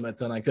only put him at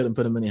 10. I couldn't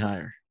put him any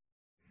higher.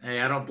 Hey,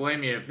 I don't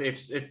blame you.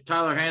 If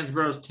Tyler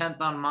Hansborough's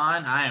 10th on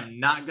mine, I am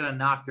not going to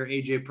knock your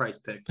AJ Price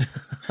pick.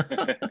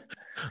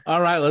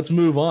 All right, let's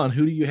move on.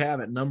 Who do you have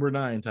at number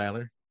 9,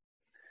 Tyler?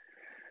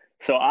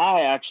 So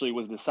I actually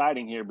was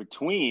deciding here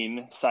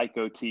between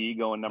Psycho T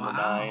going number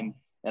 9.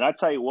 And I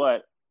tell you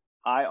what,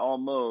 I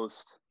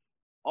almost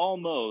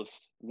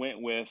went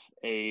with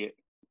a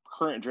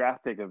current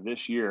draft pick of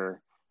this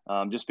year,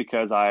 just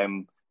because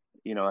I'm,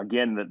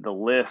 again, the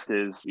list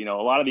is, a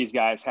lot of these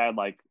guys had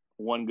like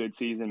one good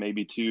season,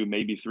 maybe 2,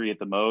 maybe 3 at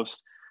the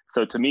most.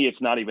 So to me,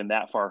 it's not even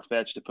that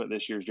far-fetched to put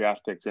this year's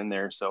draft picks in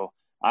there. So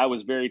I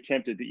was very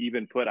tempted to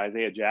even put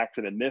Isaiah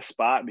Jackson in this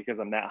spot because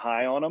I'm that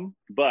high on him.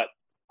 But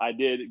I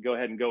did go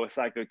ahead and go with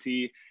Psycho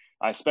T.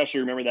 I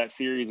especially remember that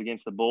series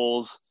against the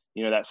Bulls,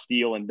 that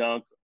steal and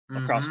dunk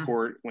across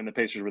court when the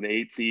Pacers were the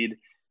 8 seed.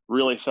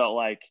 Really felt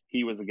like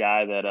he was a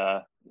guy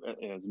that,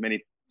 as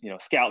many,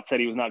 scouts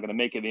said he was not going to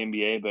make it in the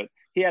NBA, but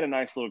he had a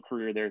nice little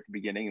career there at the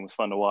beginning and was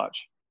fun to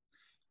watch.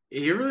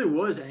 He really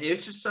was.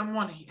 It's just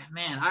someone,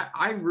 man,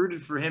 I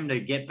rooted for him to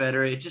get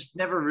better. It just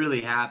never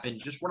really happened.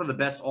 Just one of the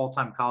best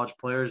all-time college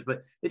players,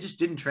 but it just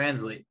didn't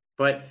translate.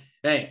 But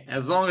hey,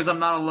 as long as I'm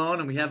not alone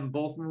and we have them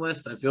both on the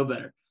list, I feel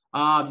better.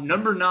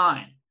 Number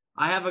 9,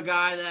 I have a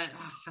guy that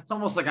it's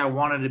almost like I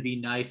wanted to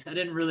be nice.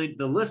 The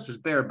list was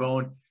bare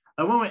bone.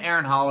 I went with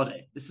Aaron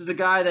Holiday. This is a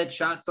guy that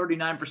shot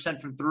 39%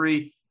 from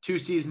 3 2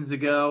 seasons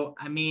ago.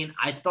 I mean,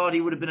 I thought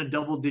he would have been a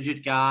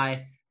double-digit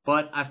guy,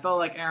 but I felt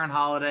like Aaron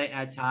Holiday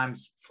at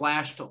times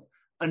flashed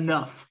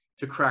enough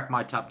to crack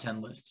my top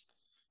 10 list.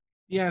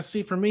 Yeah,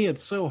 see, for me,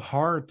 it's so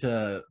hard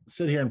to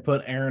sit here and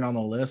put Aaron on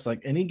the list.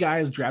 Like any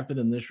guys drafted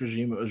in this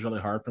regime, it was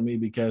really hard for me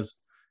because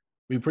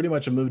we pretty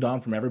much have moved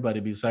on from everybody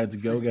besides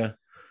Goga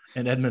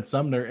and Edmund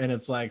Sumner. And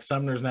it's like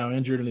Sumner's now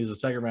injured and he's a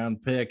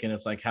second-round pick. And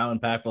it's like, how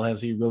impactful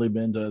has he really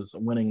been to us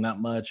winning? Not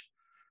much.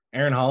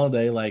 Aaron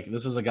Holiday, like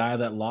this is a guy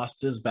that lost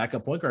his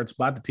backup point guard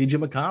spot to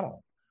TJ McConnell.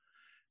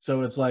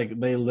 So it's like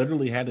they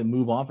literally had to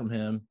move on from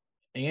him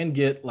and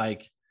get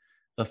like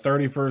the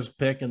 31st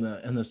pick in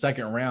the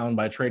second round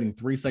by trading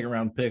 3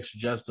 second-round picks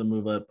just to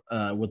move up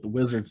with the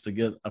Wizards to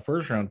get a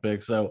first-round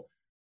pick. So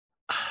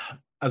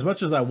as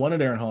much as I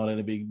wanted Aaron Holiday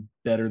to be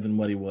better than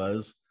what he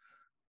was,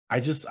 I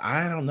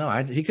don't know.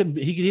 He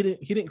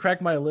didn't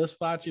crack my list,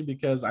 Facci,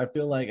 because I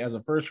feel like as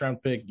a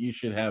first-round pick, you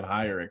should have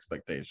higher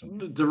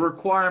expectations. The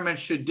requirement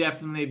should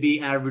definitely be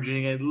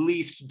averaging at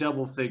least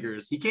double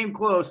figures. He came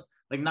close,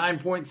 like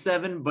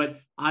 9.7, but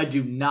I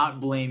do not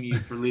blame you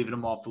for leaving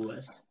him off the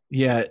list.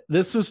 Yeah,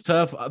 this is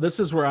tough. This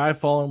is where I've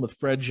fallen with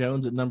Fred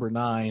Jones at number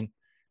 9.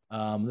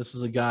 This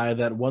is a guy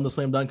that won the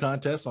slam dunk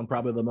contest on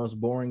probably the most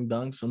boring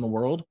dunks in the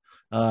world.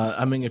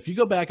 I mean, if you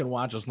go back and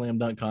watch a slam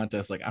dunk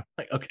contest, like I'm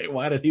like, okay,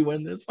 why did he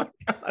win this? Like,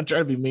 I'm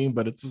trying to be mean,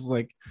 but it's just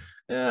like,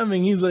 yeah, I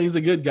mean, he's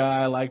a good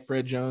guy. I like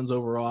Fred Jones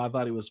overall. I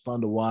thought he was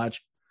fun to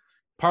watch.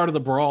 Part of the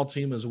Brawl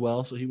team as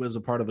well, so he was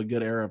a part of a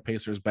good era of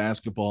Pacers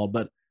basketball.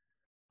 But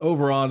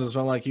overall, it just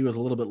felt like he was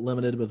a little bit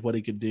limited with what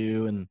he could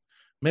do, and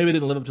maybe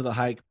didn't live up to the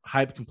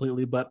hype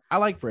completely. But I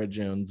like Fred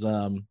Jones.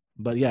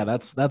 But yeah,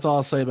 that's all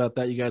I'll say about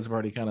that. You guys have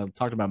already kind of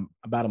talked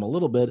about him a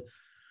little bit.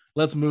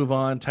 Let's move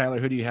on. Tyler,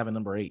 who do you have at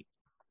number 8?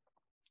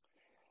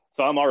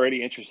 So I'm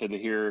already interested to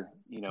hear,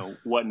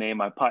 what name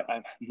I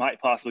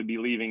might possibly be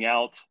leaving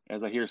out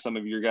as I hear some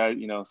of your guys,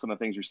 some of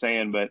the things you're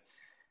saying. But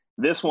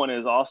this one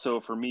is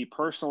also, for me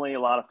personally, a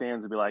lot of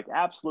fans would be like,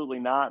 absolutely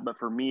not. But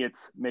for me,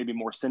 it's maybe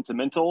more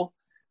sentimental.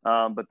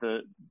 But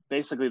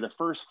basically the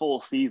first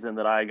full season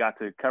that I got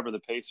to cover the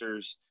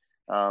Pacers,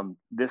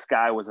 this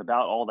guy was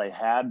about all they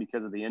had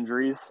because of the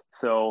injuries.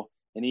 So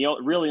and he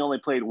really only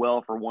played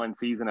well for one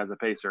season as a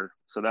Pacer.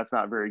 So that's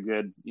not very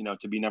good,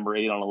 to be number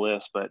 8 on the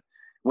list. But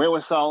went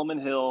with Solomon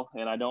Hill,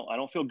 and I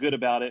don't feel good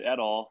about it at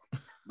all.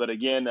 But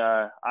again,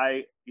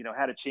 I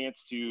had a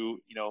chance to,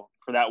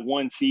 for that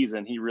one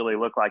season, he really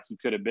looked like he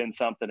could have been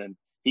something, and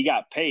he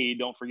got paid.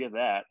 Don't forget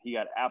that. He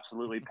got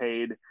absolutely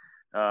paid.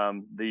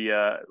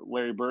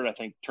 Larry Bird, I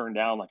think, turned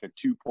down like a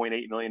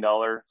 $2.8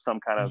 million, some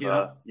kind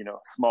of,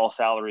 small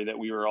salary that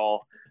we were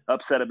all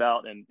upset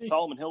about. And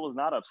Solomon Hill was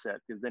not upset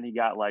because then he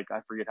got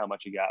I forget how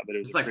much he got, but it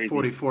was like crazy,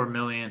 $44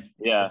 million.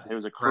 Yeah, it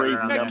was a crazy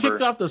number.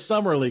 Kicked off the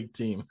summer league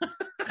team.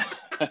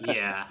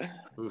 Yeah.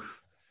 Oof.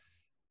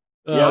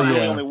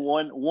 Only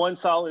one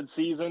solid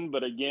season,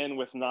 but again,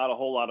 with not a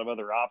whole lot of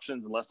other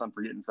options, unless I'm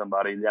forgetting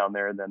somebody down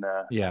there, then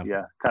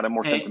kind of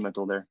more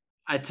sentimental there.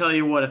 I tell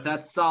you what, if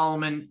that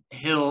Solomon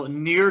Hill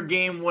near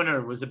game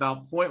winner was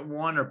about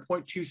 0.1 or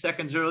 0.2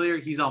 seconds earlier,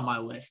 he's on my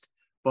list.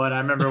 But I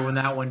remember when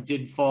that one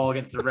did fall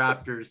against the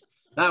Raptors,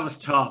 that was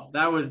tough.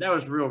 That was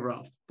real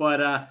rough.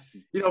 But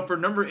for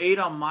number 8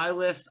 on my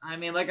list, I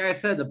mean, like I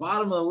said, the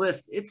bottom of the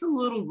list, it's a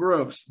little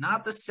gross.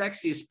 Not the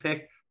sexiest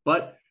pick,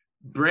 but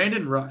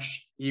Brandon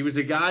Rush. He was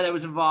a guy that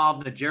was involved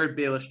in the Jared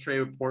Bayless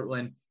trade with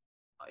Portland.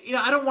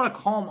 I don't want to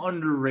call him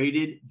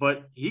underrated,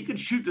 but he could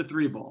shoot the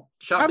 3 ball.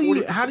 How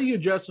do you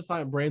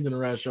justify Brandon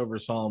Rush over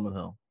Solomon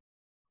Hill?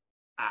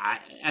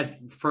 As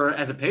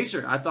a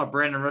Pacer, I thought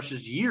Brandon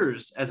Rush's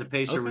years as a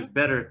Pacer was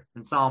better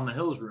than Solomon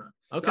Hill's run.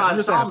 Okay,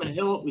 Solomon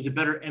Hill was a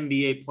better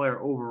NBA player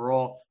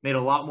overall, made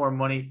a lot more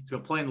money to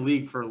play in the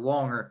league for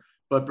longer.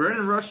 But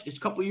Brandon Rush, his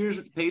couple of years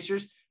with the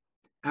Pacers,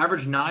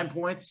 averaged 9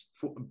 points,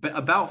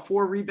 about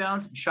 4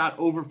 rebounds, shot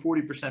over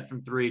 40%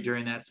 from 3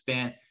 during that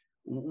span.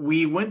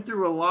 We went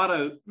through a lot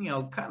of,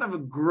 kind of a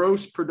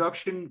gross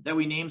production that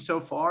we named so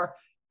far.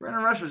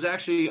 Brandon Rush was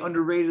actually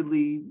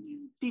underratedly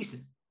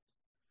decent.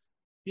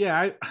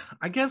 Yeah,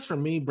 I guess for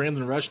me,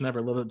 Brandon Rush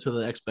never lived up to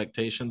the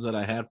expectations that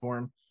I had for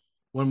him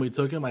when we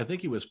took him. I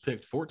think he was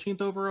picked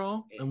 14th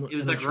overall. It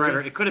was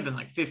right. It could have been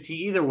like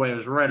 15. Either way, it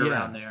was right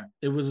around there.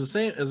 It was the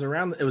same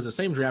It was the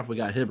same draft we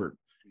got Hibbert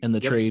in the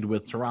trade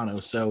with Toronto.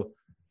 So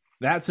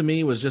that to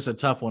me was just a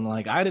tough one.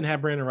 I didn't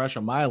have Brandon Rush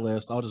on my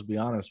list. I'll just be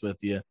honest with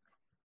you.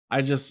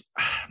 I just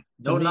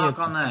don't knock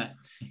on that.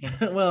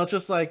 Well, it's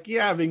just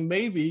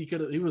maybe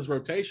he was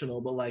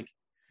rotational, but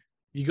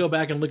you go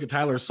back and look at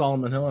Tyler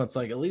Solomon Hill, and it's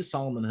at least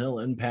Solomon Hill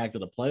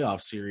impacted a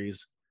playoff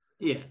series.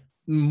 Yeah.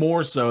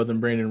 More so than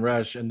Brandon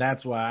Rush. And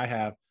that's why I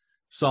have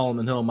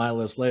Solomon Hill on my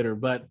list later.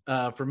 But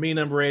for me,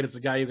 number 8, it's a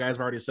guy you guys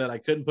have already said. I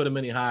couldn't put him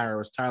any higher. It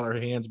was Tyler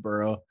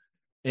Hansborough.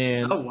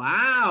 And oh,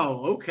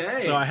 wow.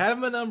 Okay. So I have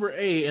him at number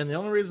 8. And the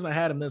only reason I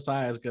had him this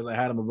high is because I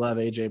had him above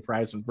AJ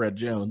Price and Fred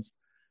Jones.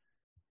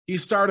 He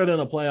started in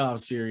a playoff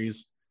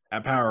series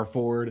at power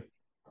forward.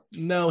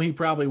 No, he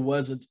probably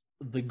wasn't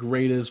the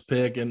greatest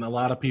pick, and a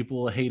lot of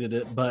people hated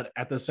it. But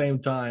at the same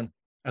time,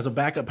 as a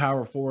backup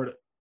power forward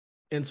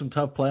in some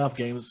tough playoff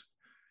games,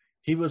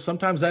 he was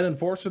sometimes that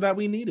enforcer that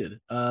we needed.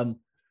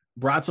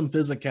 Brought some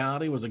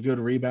physicality, was a good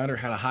rebounder,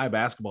 had a high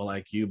basketball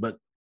IQ, but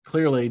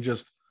clearly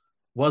just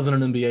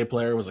wasn't an NBA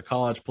player, was a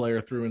college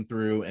player through and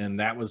through, and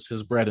that was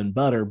his bread and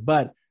butter.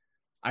 But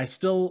I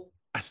still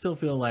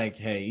feel like,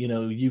 hey,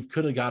 you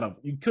could have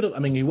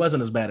he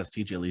wasn't as bad as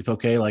TJ Leaf.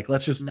 Okay.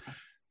 Let's just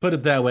put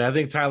it that way. I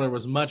think Tyler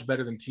was much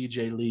better than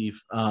TJ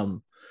Leaf.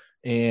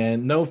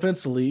 And no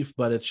offense to Leaf,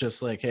 but it's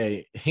just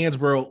hey,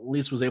 Hansborough at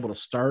least was able to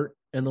start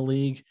in the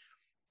league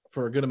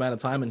for a good amount of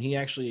time. And he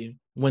actually,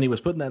 when he was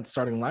put in that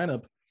starting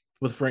lineup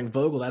with Frank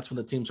Vogel, that's when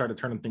the team started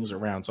turning things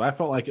around. So I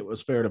felt like it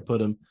was fair to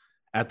put him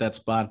at that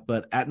spot.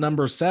 But at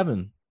number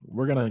 7,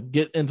 we're going to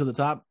get into the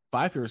top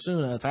 5 here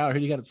soon. Tyler, who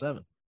do you got at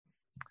 7?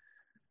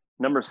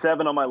 Number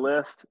 7 on my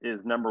list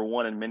is number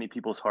 1 in many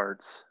people's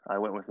hearts. I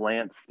went with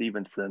Lance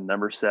Stevenson,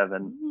 number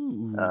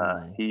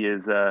 7. He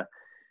is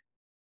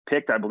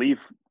picked, I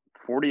believe,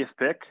 40th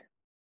pick,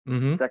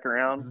 second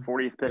round,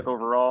 40th pick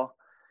overall.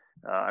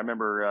 I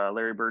remember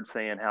Larry Bird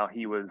saying how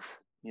he was,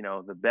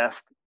 the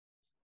best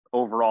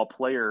overall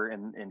player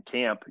in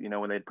camp,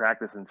 when they'd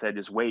practice, and said,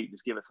 just wait,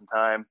 just give it some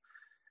time.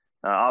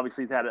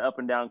 Obviously, he's had an up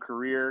and down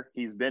career.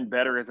 He's been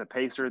better as a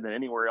Pacer than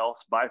anywhere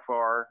else by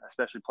far,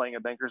 especially playing a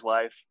banker's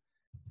life.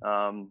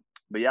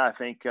 But yeah, I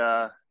think,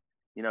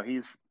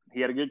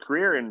 he had a good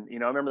career. And,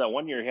 I remember that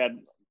one year he had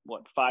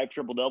 5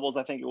 triple doubles,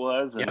 I think it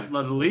was. And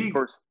led the league. Of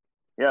course,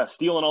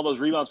 stealing all those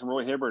rebounds from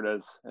Roy Hibbert,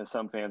 as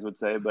some fans would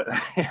say. But,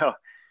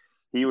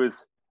 he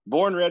was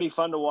born ready,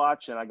 fun to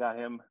watch. And I got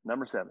him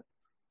number 7.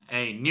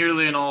 Hey,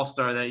 nearly an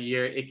all-star that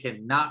year. It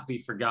cannot be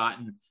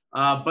forgotten.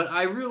 But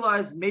I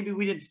realized maybe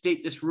we didn't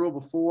state this rule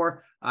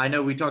before. I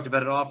know we talked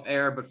about it off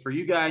air, but for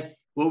you guys,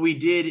 what we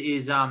did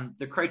is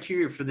the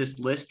criteria for this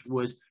list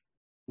was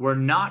we're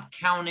not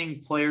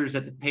counting players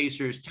that the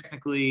Pacers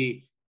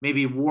technically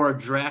maybe wore a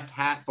draft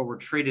hat, but were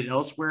traded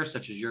elsewhere,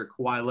 such as your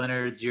Kawhi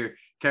Leonards, your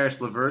Karis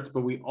LeVerts,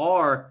 but we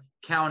are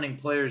counting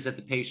players that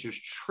the Pacers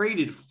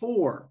traded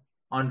for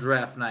on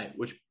draft night,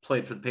 which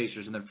played for the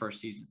Pacers in their first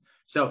season.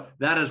 So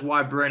that is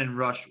why Brandon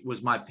Rush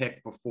was my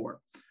pick before.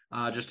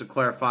 Just to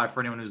clarify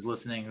for anyone who's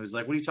listening, who's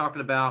like, what are you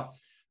talking about?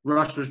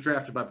 Rush was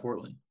drafted by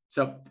Portland.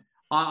 So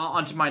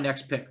on to my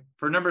next pick.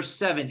 For number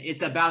 7,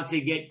 it's about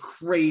to get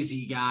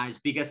crazy, guys,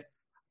 because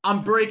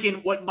I'm breaking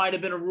what might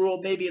have been a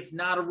rule. Maybe it's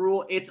not a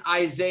rule. It's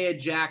Isaiah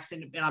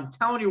Jackson, and I'm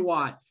telling you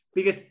why.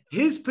 Because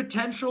his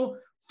potential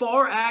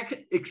far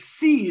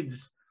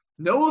exceeds,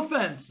 no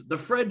offense, the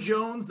Fred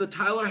Jones, the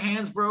Tyler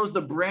Hansbroughs,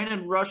 the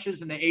Brandon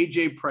Rushes, and the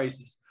AJ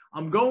Prices.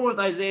 I'm going with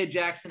Isaiah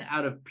Jackson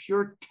out of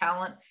pure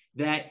talent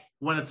that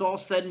when it's all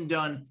said and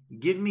done,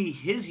 give me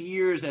his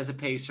years as a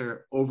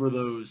Pacer over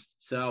those.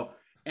 So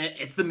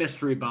it's the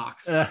mystery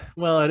box.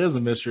 Well, it is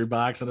a mystery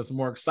box, and it's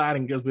more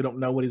exciting because we don't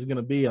know what he's going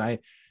to be. And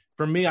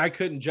for me, I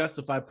couldn't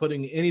justify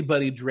putting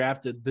anybody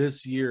drafted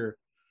this year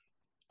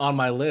on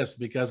my list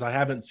because I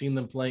haven't seen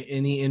them play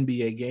any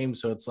NBA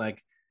games. So it's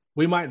like,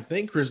 we might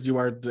think Chris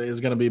Duarte is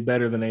going to be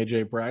better than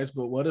AJ Price,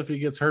 but what if he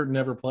gets hurt and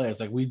never plays?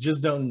 Like, we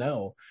just don't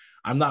know.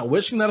 I'm not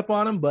wishing that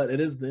upon him, but it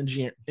is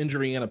the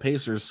injury in a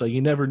Pacers, so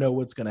you never know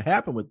what's going to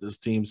happen with this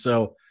team.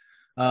 So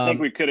I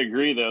think we could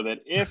agree, though, that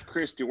if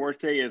Chris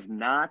Duarte is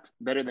not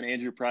better than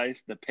Andrew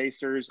Price, the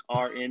Pacers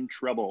are in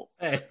trouble.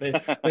 Hey,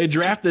 they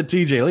drafted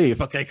TJ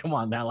Leaf. Okay, come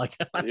on now.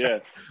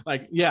 Yes.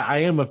 I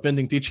am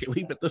offending TJ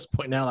Leaf at this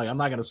point now. Like, I'm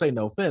not going to say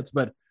no offense,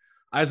 but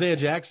Isaiah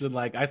Jackson,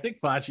 I think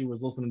Facci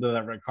was listening to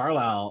that Red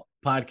Carlisle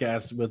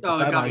podcast with the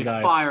sideline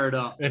guys. Fired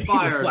up. And he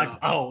was like,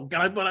 oh,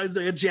 can I put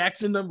Isaiah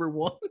Jackson number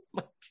 1?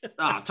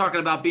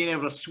 Talking about being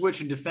able to switch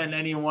and defend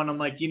anyone. I'm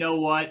like, you know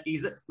what?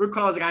 Red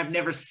Carlisle's like, I've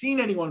never seen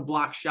anyone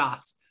block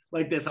shots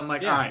like this. I'm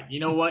like, all right, you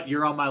know what?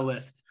 You're on my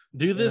list.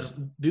 Do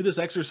this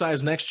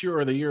exercise next year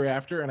or the year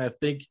after, and I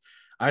think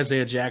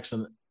Isaiah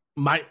Jackson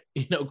might,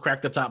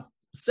 crack the top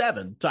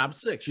 7, top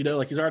 6.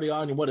 He's already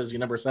on. What is he,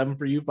 number 7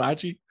 for you,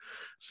 Facci?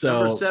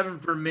 So number 7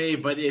 for me,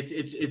 but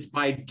it's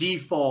by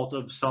default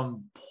of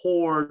some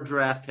poor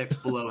draft picks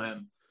below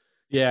him.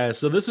 Yeah,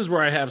 so this is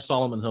where I have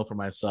Solomon Hill for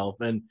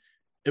myself, and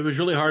it was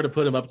really hard to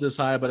put him up this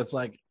high, but it's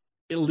like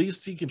at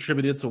least he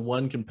contributed to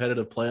one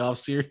competitive playoff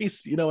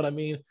series. You know what I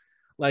mean?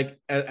 Like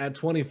at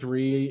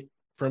 23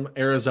 from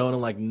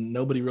Arizona,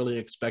 nobody really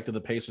expected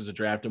the Pacers to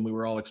draft him. We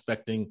were all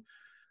expecting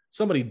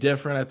somebody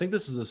different. I think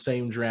this is the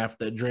same draft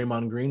that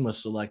Draymond Green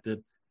was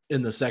selected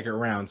in the 2nd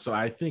round. So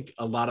I think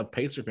a lot of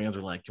Pacer fans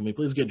are like, can we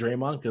please get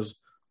Draymond? Because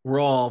we're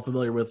all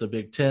familiar with the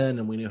Big Ten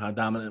and we knew how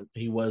dominant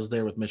he was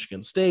there with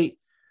Michigan State.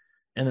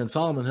 And then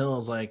Solomon Hill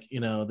is like,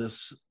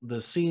 the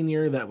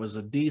senior that was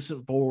a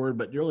decent forward,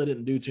 but really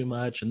didn't do too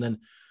much. And then,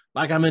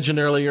 like I mentioned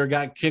earlier,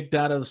 got kicked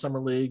out of the summer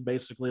league.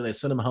 Basically, they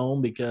sent him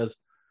home because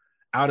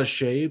out of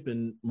shape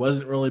and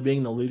wasn't really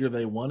being the leader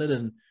they wanted.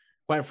 And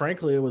quite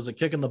frankly, it was a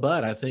kick in the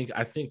butt. I think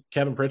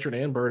Kevin Pritchard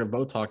and Bird have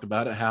both talked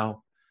about it,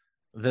 how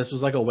this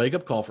was like a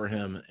wake-up call for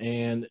him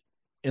and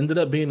ended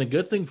up being a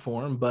good thing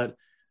for him. But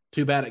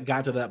too bad it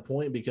got to that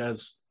point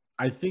because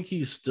I think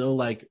he's still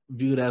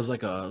viewed as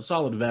a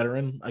solid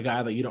veteran, a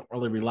guy that you don't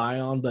really rely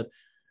on, but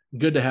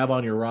good to have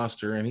on your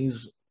roster. And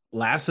he's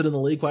lasted in the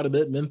league quite a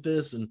bit,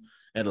 Memphis and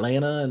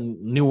Atlanta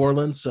and New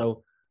Orleans.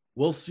 So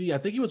we'll see. I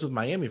think he was with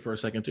Miami for a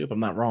second too, if I'm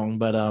not wrong,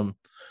 but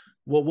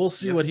we'll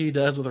see what he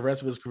does with the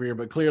rest of his career,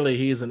 but clearly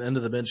he's an end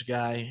of the bench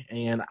guy.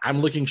 And I'm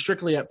looking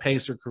strictly at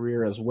Pacer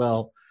career as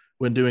well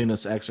when doing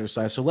this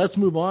exercise. So let's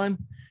move on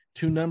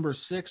to number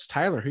 6.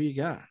 Tyler, who you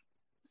got?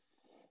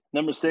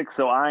 Number 6,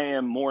 so I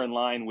am more in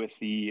line with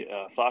the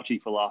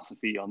Facci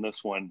philosophy on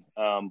this one,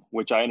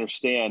 which I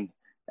understand,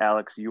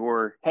 Alex,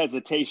 your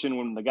hesitation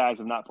when the guys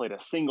have not played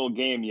a single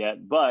game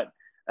yet. But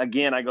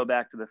again, I go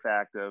back to the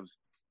fact of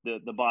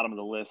the bottom of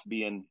the list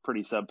being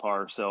pretty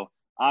subpar. So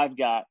I've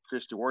got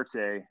Chris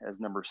Duarte as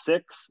number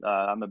 6.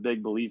 I'm a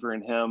big believer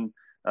in him,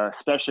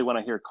 especially when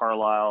I hear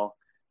Carlisle,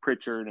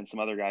 Pritchard, and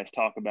some other guys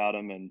talk about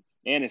him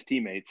and his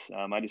teammates.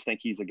 I just think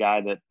he's a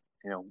guy that,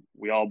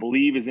 we all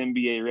believe is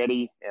NBA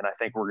ready, and I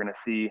think we're going to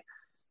see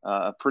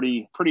a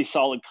pretty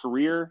solid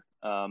career.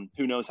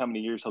 Who knows how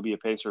many years he'll be a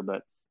Pacer,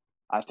 but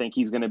I think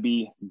he's going to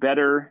be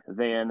better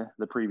than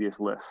the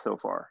previous list so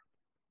far.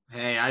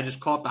 Hey, I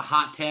just caught the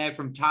hot tag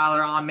from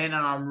Tyler. I'm in,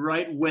 and I'm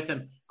right with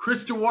him.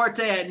 Chris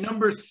Duarte at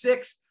number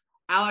 6.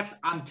 Alex,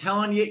 I'm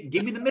telling you,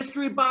 give me the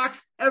mystery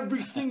box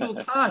every single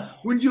time.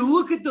 When you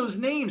look at those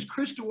names,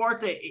 Chris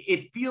Duarte,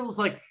 it feels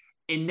like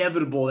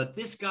inevitable that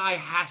this guy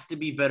has to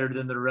be better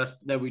than the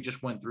rest that we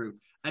just went through.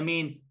 I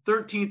mean,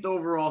 13th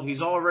overall,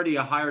 he's already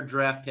a higher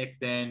draft pick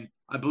than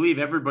I believe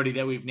everybody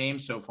that we've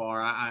named so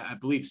far. I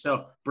believe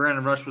so.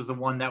 Brandon Rush was the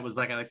one that was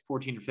like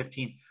 14 or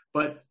 15.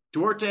 But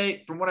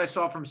Duarte, from what I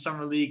saw from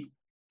Summer League,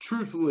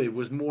 truthfully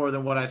was more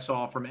than what I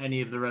saw from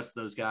any of the rest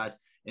of those guys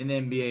in the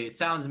NBA. It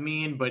sounds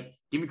mean, but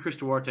give me Chris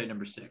Duarte at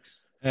number 6.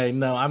 Hey,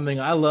 no,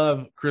 I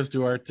love Chris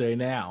Duarte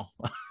now.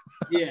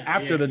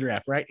 After the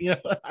draft, right?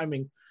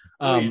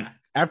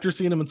 After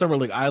seeing him in Summer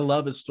League, I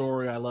love his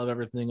story. I love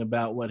everything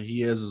about what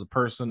he is as a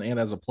person and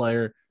as a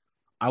player.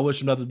 I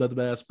wish him nothing but the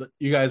best, but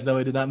you guys know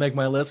he did not make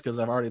my list because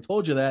I've already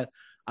told you that.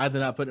 I did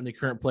not put any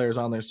current players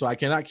on there, so I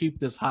cannot keep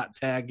this hot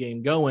tag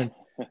game going.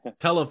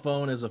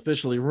 Telephone is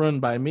officially run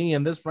by me,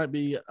 and this might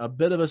be a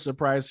bit of a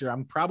surprise here.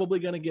 I'm probably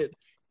going to get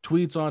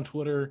tweets on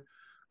Twitter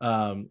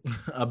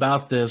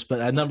about this, but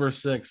at number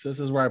 6, this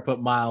is where I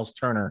put Miles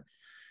Turner.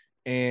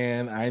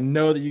 And I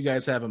know that you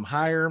guys have him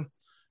higher.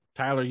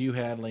 Tyler, you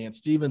had Lance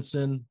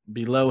Stevenson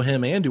below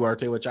him and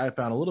Duarte, which I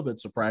found a little bit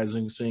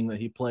surprising, seeing that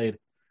he played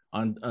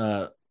on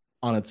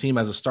a team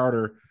as a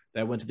starter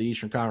that went to the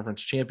Eastern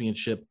Conference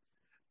Championship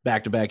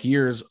back-to-back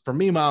years. For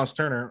me, Miles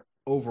Turner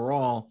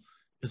overall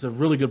is a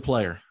really good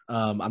player.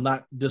 I'm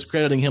not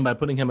discrediting him by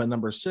putting him at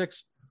number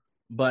 6,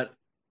 but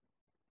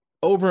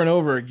over and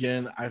over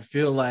again, I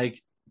feel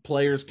like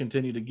players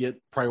continue to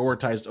get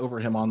prioritized over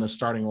him on the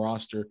starting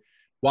roster.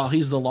 While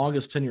he's the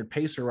longest tenured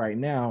Pacer right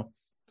now,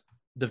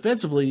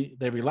 defensively,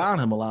 they rely on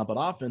him a lot, but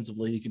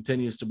offensively, he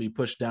continues to be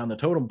pushed down the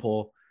totem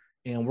pole.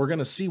 And we're going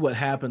to see what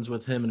happens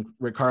with him and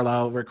Rick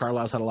Carlisle. Rick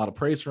Carlisle's had a lot of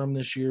praise for him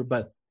this year,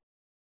 but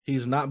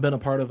he's not been a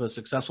part of a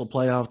successful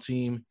playoff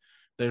team.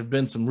 There have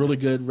been some really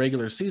good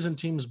regular season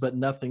teams, but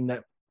nothing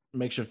that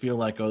makes you feel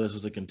like, oh, this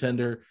is a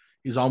contender.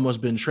 He's almost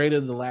been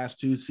traded the last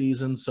 2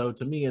 seasons. So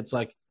to me, it's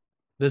like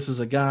this is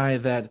a guy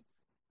that,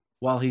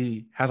 while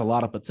he has a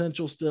lot of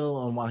potential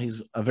still, and while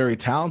he's a very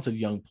talented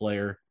young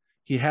player,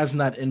 he has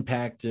not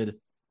impacted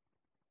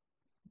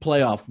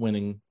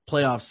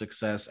playoff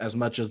success as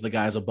much as the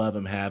guys above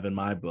him have in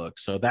my book.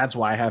 So that's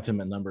why I have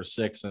him at number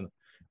 6. And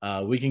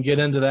we can get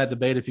into that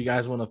debate if you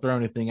guys want to throw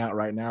anything out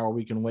right now, or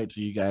we can wait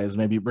till you guys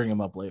maybe bring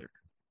him up later.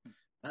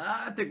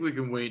 I think we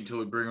can wait until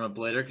we bring him up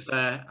later, because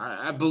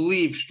I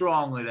believe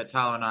strongly that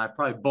Tyler and I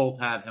probably both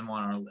have him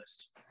on our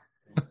list.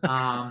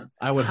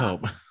 I would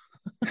hope.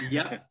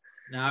 Yeah.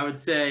 Now I would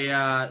say,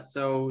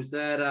 so is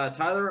that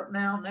Tyler up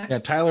now next? Yeah,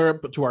 Tyler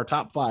up to our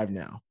top 5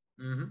 now.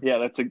 Mm-hmm. Yeah,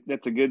 that's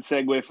a good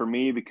segue for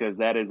me, because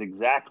that is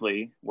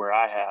exactly where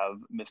I have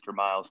Mr.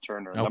 Miles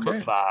Turner, number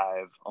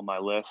 5 on my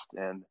list.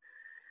 And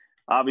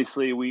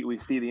obviously we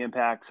see the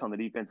impacts on the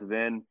defensive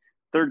end.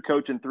 3rd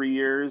coach in 3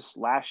 years.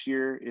 Last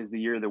year is the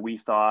year that we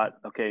thought,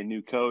 okay,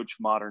 new coach,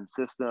 modern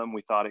system.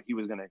 We thought he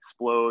was going to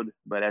explode.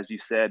 But as you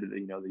said,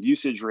 the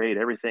usage rate,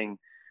 everything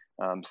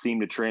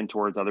seemed to trend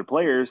towards other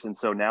players. And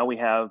so now we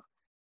have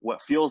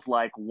what feels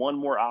like one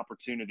more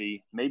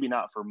opportunity, maybe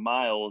not for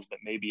Miles, but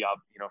maybe,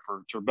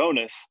 for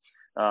Turbonis,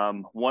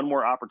 one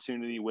more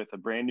opportunity with a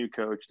brand new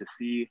coach to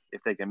see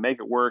if they can make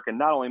it work, and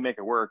not only make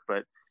it work,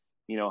 but,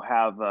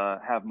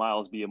 have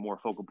Miles be a more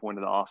focal point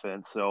of the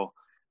offense. So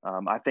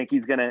I think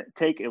he's going to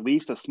take at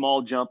least a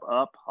small jump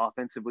up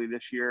offensively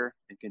this year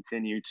and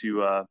continue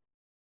to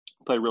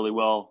play really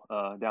well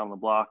down the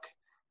block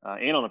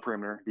and on the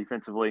perimeter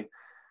defensively.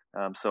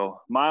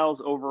 So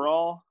Miles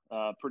overall,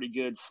 pretty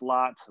good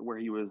slot where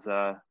he was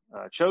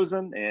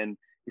chosen, and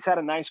he's had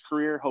a nice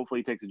career.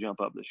 Hopefully he takes a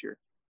jump up this year.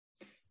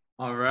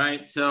 All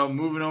right. So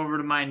moving over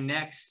to my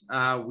next,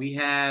 we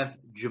have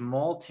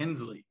Jamal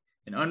Tinsley,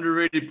 an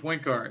underrated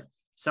point guard,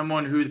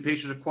 someone who the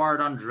Pacers acquired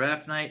on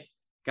draft night,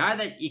 guy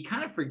that you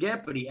kind of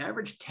forget, but he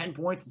averaged 10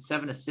 points and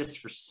 7 assists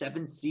for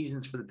 7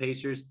 seasons for the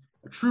Pacers.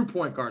 A true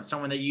point guard,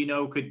 someone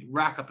that could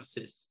rack up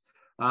assists.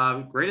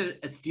 Great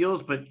at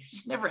steals, but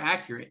just never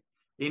accurate.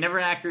 He never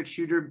an accurate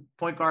shooter,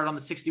 point guard on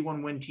the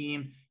 61-win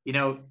team.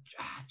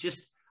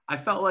 I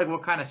felt like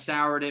what kind of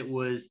soured it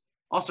was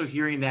also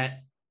hearing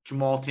that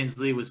Jamal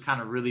Tinsley was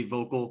kind of really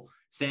vocal,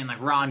 saying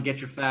like, Ron, get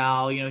your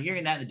foul,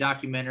 hearing that in the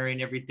documentary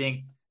and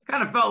everything.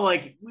 Kind of felt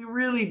like we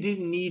really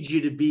didn't need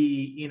you to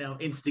be,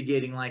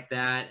 instigating like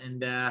that.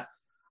 And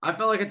I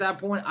felt like at that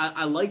point,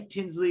 I liked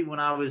Tinsley when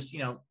I was,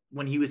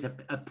 when he was a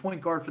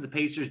point guard for the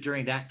Pacers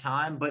during that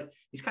time, but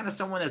he's kind of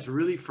someone that's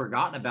really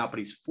forgotten about, but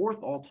he's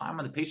 4th all time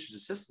on the Pacers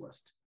assist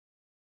list.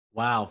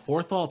 Wow.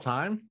 4th all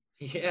time?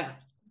 Yeah.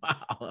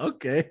 Wow.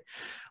 Okay.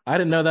 I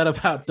didn't know that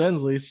about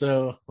Tinsley.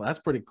 So that's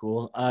pretty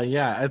cool.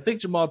 Yeah, I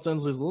think Jamal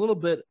Tinsley is a little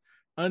bit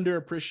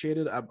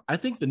underappreciated. I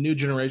think the new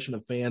generation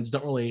of fans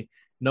don't really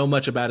know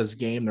much about his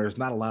game. There's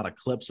not a lot of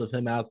clips of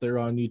him out there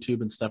on YouTube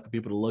and stuff for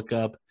people to look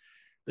up.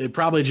 They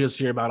probably just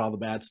hear about all the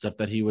bad stuff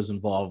that he was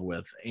involved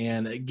with,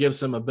 and it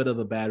gives him a bit of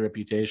a bad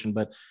reputation.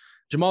 But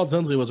Jamal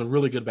Tinsley was a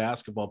really good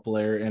basketball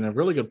player and a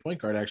really good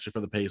point guard actually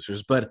for the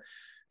Pacers. But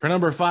for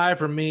number 5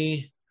 for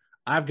me,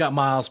 I've got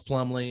Miles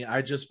Plumlee.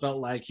 I just felt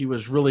like he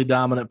was really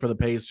dominant for the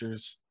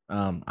Pacers.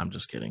 I'm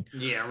just kidding.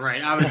 Yeah,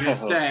 right. I was going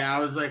to say, I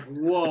was like,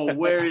 whoa,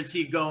 where is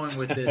he going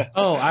with this?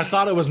 Oh, I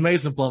thought it was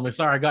Mason Plumlee.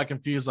 Sorry, I got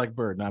confused like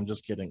Bird. No, I'm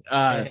just kidding.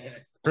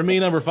 For me,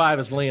 number 5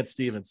 is Lance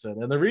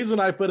Stevenson. And the reason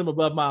I put him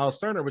above Miles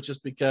Turner was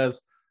just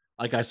because,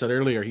 like I said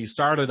earlier, he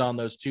started on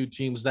those 2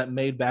 teams that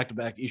made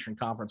back-to-back Eastern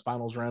Conference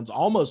Finals runs,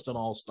 almost an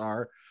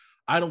all-star.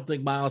 I don't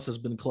think Miles has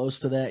been close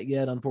to that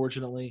yet,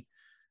 unfortunately.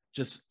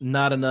 Just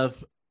not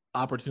enough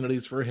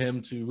opportunities for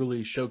him to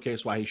really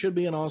showcase why he should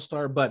be an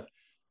all-star. But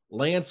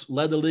Lance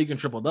led the league in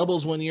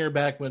triple-doubles one year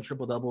back when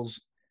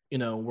triple-doubles,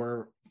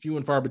 were few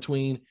and far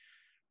between.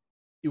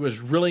 He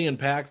was really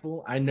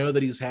impactful. I know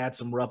that he's had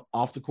some rough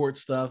off-the-court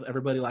stuff.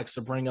 Everybody likes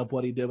to bring up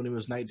what he did when he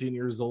was 19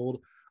 years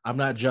old. I'm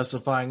not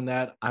justifying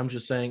that. I'm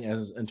just saying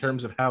in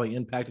terms of how he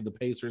impacted the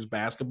Pacers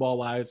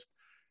basketball-wise,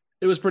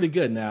 it was pretty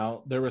good.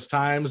 Now, there was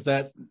times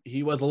that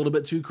he was a little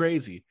bit too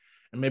crazy,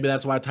 and maybe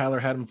that's why Tyler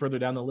had him further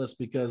down the list,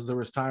 because there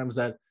was times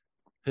that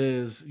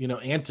his,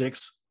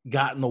 antics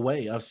got in the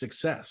way of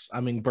success.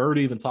 I mean, Bird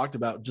even talked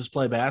about just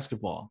play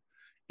basketball,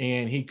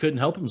 and he couldn't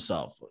help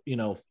himself,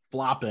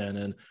 flopping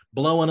and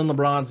blowing in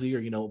LeBron's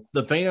ear.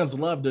 The fans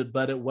loved it,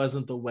 but it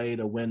wasn't the way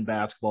to win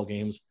basketball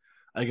games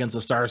against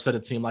a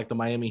star-studded team like the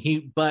Miami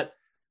Heat. But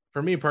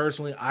for me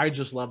personally, I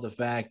just love the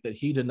fact that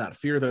he did not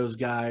fear those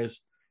guys.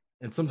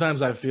 And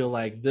sometimes I feel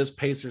like this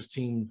Pacers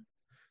team,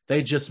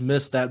 they just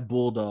missed that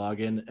bulldog.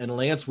 And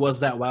Lance was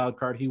that wild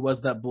card. He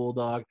was that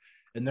bulldog.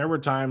 And there were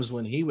times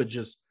when he would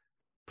just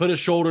put his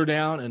shoulder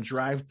down and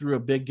drive through a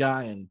big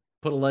guy and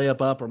put a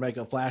layup up or make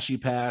a flashy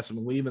pass. I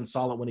mean, we even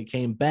saw it when he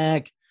came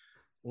back.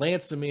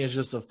 Lance, to me, is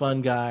just a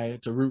fun guy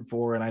to root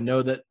for. And I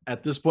know that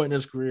at this point in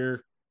his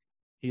career,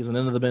 he's an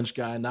end-of-the-bench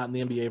guy, not in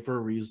the NBA for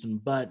a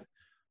reason. But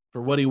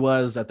for what he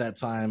was at that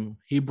time,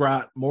 he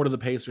brought more to the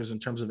Pacers in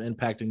terms of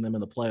impacting them in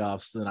the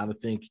playoffs than I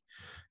would think,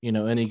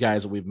 any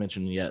guys that we've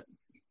mentioned yet.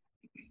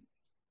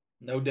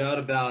 No doubt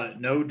about it.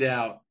 No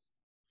doubt.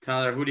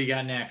 Tyler, who do you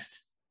got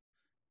next?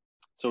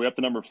 So we're up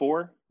to number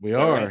 4? We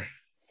are. Right?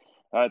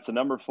 All right, so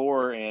number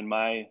 4, and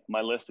my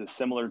list is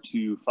similar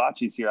to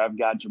Facci's here. I've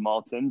got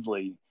Jamal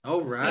Tinsley.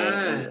 Oh,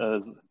 right. I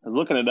was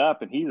looking it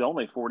up, and he's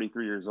only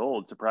 43 years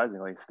old,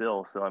 surprisingly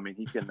still. So, I mean,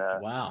 he can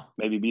wow,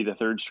 maybe be the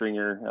third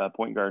stringer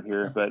point guard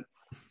here. But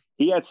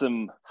he had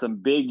some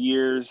big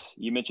years.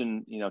 You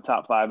mentioned,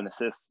 top 5 in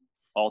assists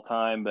all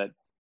time, but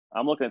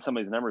I'm looking at some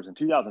of these numbers. In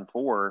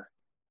 2004,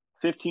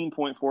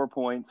 15.4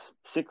 points,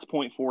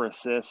 6.4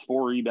 assists,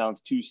 4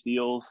 rebounds, 2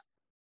 steals.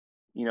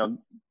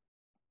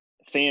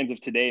 Fans of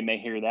today may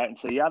hear that and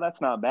say, yeah,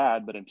 that's not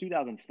bad. But in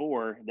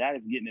 2004, that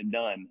is getting it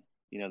done.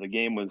 The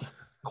game was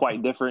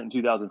quite different in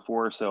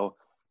 2004. So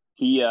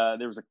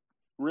there was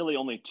really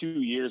only 2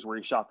 years where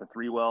he shot the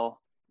 3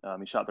 well.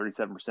 He shot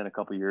 37% a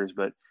couple of years,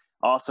 but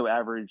also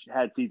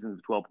had seasons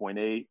of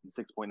 12.8 and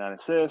 6.9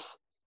 assists.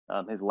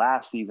 His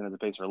last season as a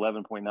Pacer,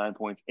 11.9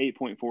 points,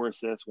 8.4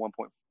 assists,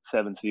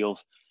 1.7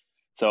 steals.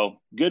 So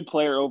good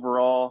player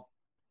overall.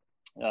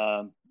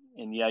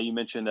 And yeah, you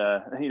mentioned,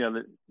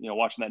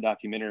 watching that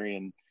documentary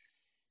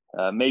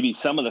and maybe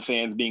some of the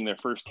fans being their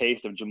first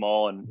taste of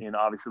Jamal and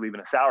obviously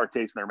leaving a sour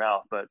taste in their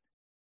mouth. But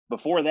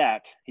before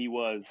that, he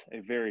was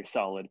a very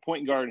solid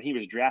point guard, and he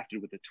was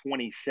drafted with the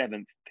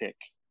 27th pick.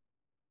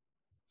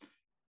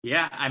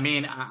 Yeah, I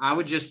mean, I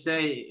would just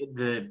say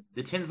the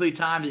Tinsley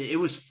time, it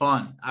was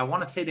fun. I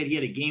want to say that he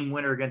had a game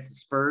winner against the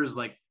Spurs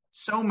like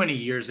so many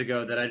years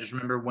ago that I just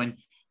remember when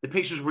the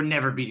Pacers were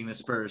never beating the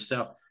Spurs.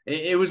 So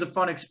it was a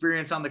fun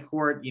experience on the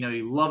court.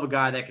 You love a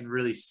guy that can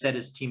really set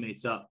his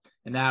teammates up,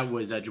 and that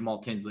was Jamal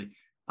Tinsley.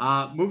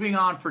 Moving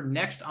on for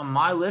next on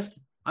my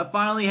list, I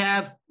finally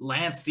have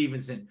Lance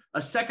Stevenson,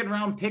 a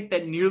second-round pick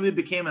that nearly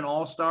became an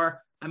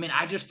all-star. I mean,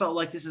 I just felt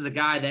like this is a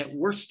guy that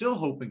we're still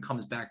hoping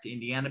comes back to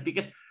Indiana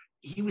because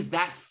he was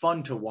that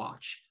fun to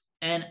watch.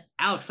 And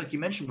Alex, like you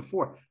mentioned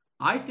before,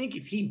 I think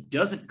if he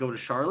doesn't go to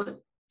Charlotte,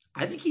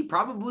 I think he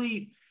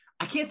probably –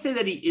 I can't say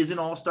that he is an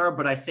all-star,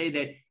 but I say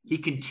that he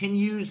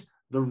continues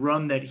the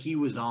run that he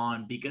was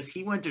on because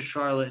he went to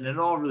Charlotte and it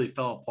all really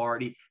fell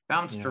apart. He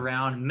bounced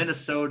around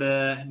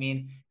Minnesota. I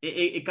mean,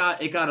 it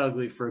got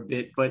ugly for a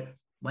bit, but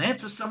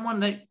Lance was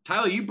someone that,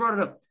 Tyler, you brought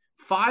it up,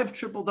 5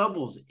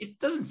 triple-doubles. It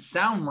doesn't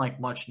sound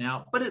like much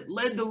now, but it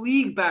led the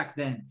league back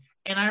then.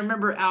 And I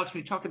remember, Alex,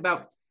 when we talked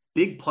about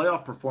big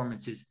playoff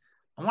performances,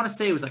 I want to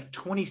say it was like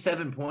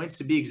 27 points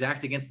to be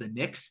exact against the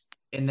Knicks.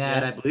 In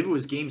that, I believe it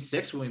was game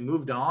 6 when we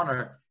moved on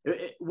or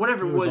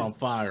whatever it was. He was on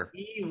fire.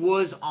 He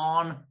was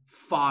on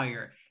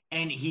fire.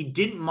 And he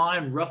didn't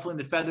mind ruffling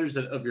the feathers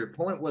of your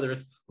opponent, whether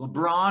it's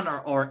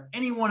LeBron or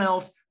anyone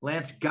else.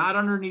 Lance got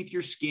underneath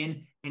your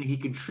skin, and he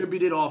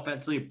contributed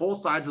offensively,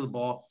 both sides of the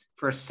ball,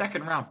 for a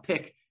second-round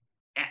pick.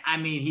 I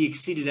mean, he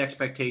exceeded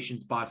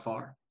expectations by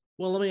far.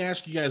 Well, let me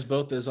ask you guys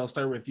both this. I'll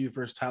start with you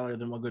first, Tyler,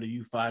 then we'll go to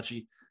you,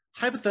 Facci.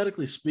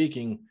 Hypothetically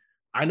speaking,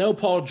 I know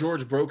Paul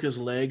George broke his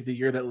leg the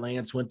year that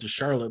Lance went to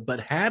Charlotte, but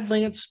had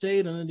Lance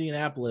stayed in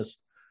Indianapolis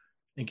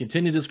and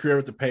continued his career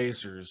with the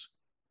Pacers,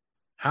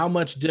 how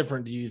much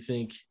different do you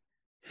think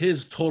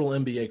his total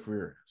NBA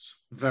career is?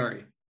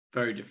 Very,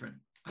 very different.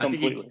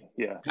 Completely,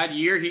 That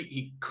year,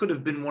 he could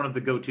have been one of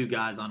the go-to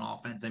guys on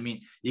offense. I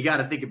mean, you got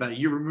to think about it.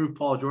 You remove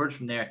Paul George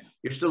from there,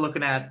 you're still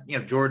looking at,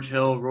 George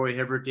Hill, Roy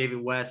Hibbert, David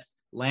West,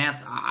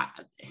 Lance. I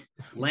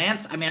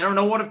mean, I don't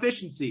know what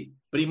efficiency,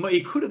 but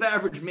he could have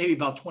averaged maybe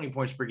about 20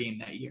 points per game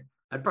that year.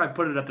 I'd probably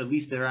put it up at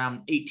least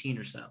around 18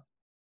 or so.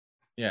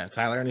 Yeah.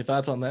 Tyler, any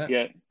thoughts on that?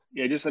 Yeah.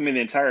 Just, the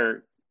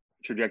entire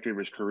trajectory of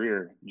his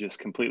career just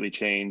completely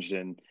changed.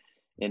 And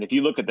if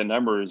you look at the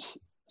numbers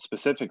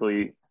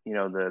specifically,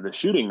 the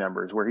shooting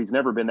numbers where he's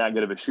never been that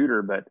good of a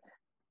shooter, but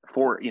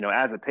for,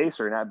 as a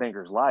Pacer in that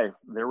Banker's life,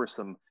 there were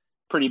some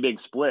pretty big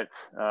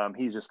splits.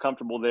 He's just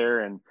comfortable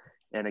there. And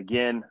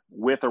again,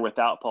 with or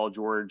without Paul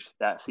George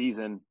that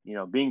season,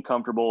 being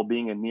comfortable,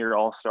 being a near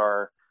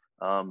all-star,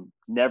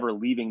 never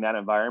leaving that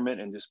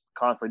environment and just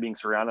constantly being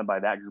surrounded by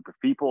that group of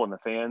people and the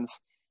fans.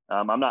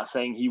 I'm not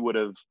saying he would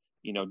have,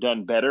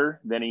 done better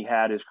than he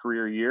had his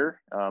career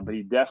year, but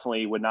he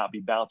definitely would not be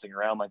bouncing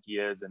around like he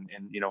is and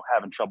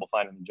having trouble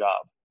finding a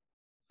job.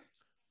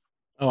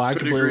 Oh, I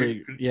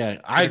completely agree. Yeah,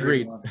 I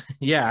agree.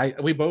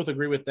 Yeah, we both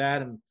agree with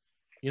that. And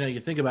you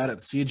think about it,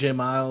 CJ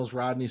Miles,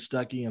 Rodney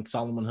Stuckey, and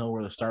Solomon Hill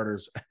were the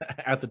starters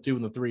at the 2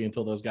 and the 3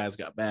 until those guys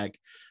got back,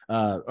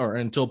 or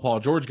until Paul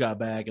George got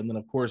back. And then,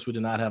 of course, we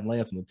did not have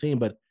Lance on the team,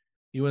 but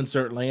you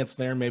insert Lance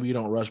there, maybe you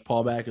don't rush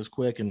Paul back as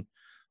quick and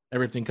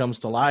everything comes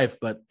to life.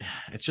 But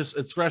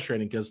it's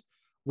frustrating because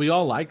we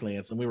all like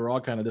Lance and we were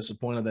all kind of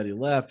disappointed that he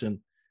left. And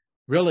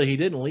really, he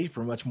didn't leave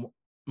for much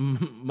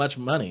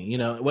money.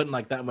 It wasn't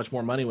like that much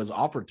more money was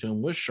offered to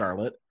him with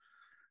Charlotte.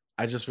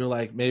 I just feel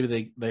like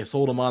maybe they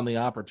sold him on the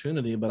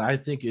opportunity, but I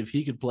think if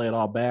he could play it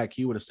all back,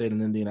 he would have stayed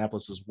in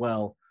Indianapolis as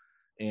well.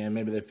 And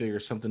maybe they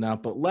figure something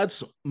out. But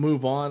let's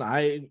move on.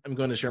 I am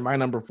going to share my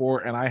number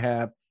 4, and I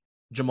have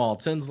Jamal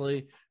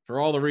Tinsley. For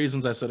all the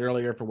reasons I said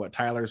earlier, for what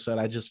Tyler said,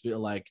 I just feel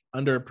like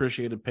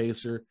underappreciated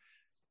pacer.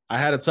 I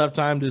had a tough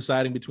time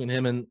deciding between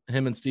him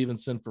and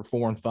Stevenson for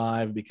 4 and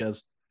 5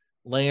 because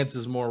Lance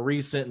is more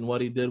recent and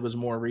what he did was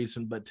more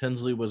recent, but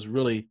Tinsley was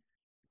really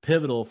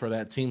pivotal for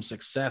that team's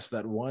success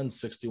that won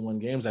 61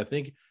 games. I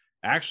think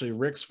actually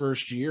Rick's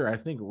first year, I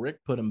think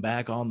Rick put him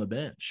back on the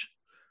bench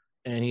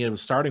and he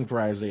was starting for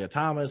Isaiah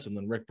Thomas, and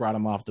then Rick brought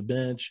him off the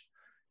bench.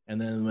 And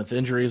then with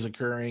injuries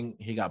occurring,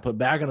 he got put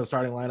back in the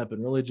starting lineup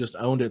and really just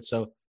owned it.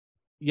 So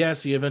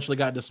yes, he eventually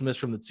got dismissed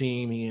from the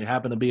team. He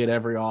happened to be at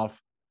every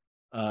off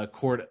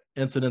court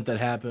incident that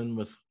happened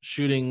with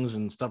shootings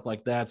and stuff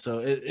like that.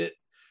 So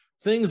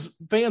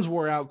fans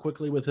wore out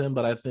quickly with him,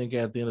 but I think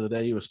at the end of the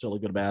day, he was still a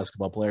good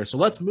basketball player. So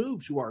let's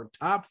move to our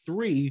top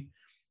 3.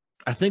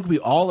 I think we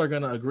all are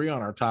going to agree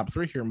on our top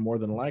 3 here more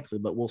than likely,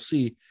 but we'll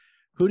see.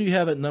 Who do you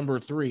have at number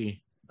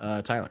 3,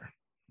 Tyler?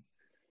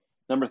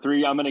 Number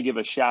 3, I'm going to give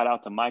a shout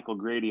out to Michael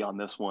Grady on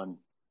this one.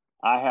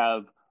 I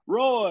have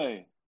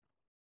Roy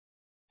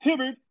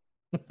Hibbert.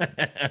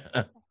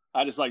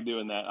 I just like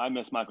doing that. I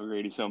miss Michael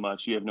Grady so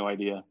much. You have no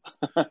idea.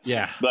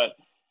 Yeah. But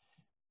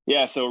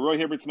yeah, so Roy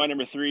Hibbert's my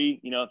number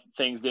 3.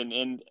 Things didn't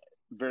end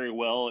very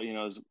well,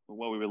 is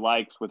what we would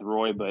like with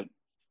Roy, but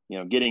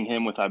getting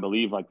him with, I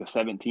believe, like the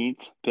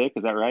 17th pick.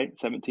 Is that right?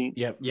 17th?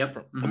 Yep.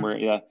 Somewhere,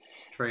 yeah.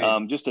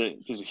 Just a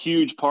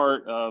huge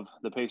part of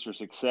the Pacers'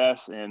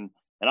 success. And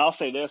I'll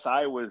say this,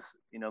 I was,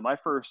 my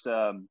first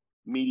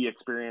media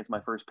experience,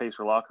 my first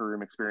Pacer locker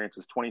room experience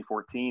was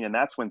 2014. And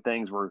that's when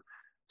things were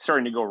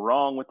starting to go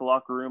wrong with the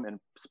locker room and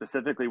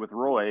specifically with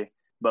Roy.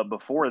 But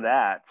before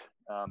that,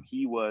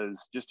 he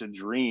was just a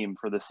dream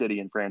for the city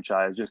and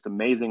franchise, just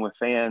amazing with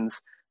fans.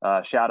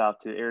 Shout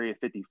out to Area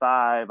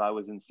 55. I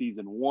was in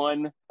season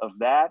 1 of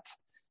that.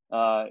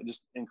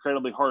 Just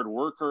incredibly hard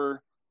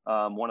worker,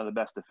 one of the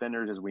best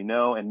defenders, as we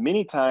know. And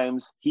many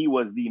times he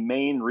was the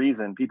main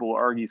reason, people will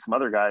argue some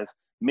other guys,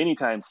 many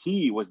times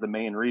he was the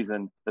main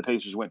reason the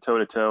Pacers went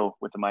toe-to-toe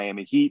with the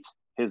Miami Heat.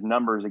 His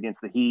numbers against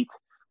the Heat,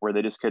 where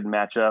they just couldn't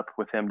match up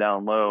with him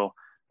down low.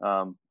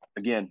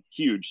 Again,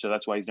 huge. So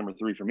that's why he's number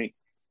 3 for me.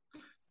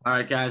 All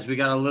right, guys, we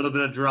got a little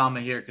bit of drama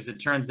here because it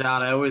turns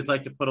out I always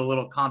like to put a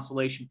little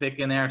consolation pick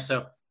in there.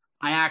 So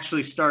I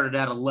actually started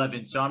at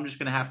 11. So I'm just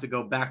going to have to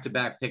go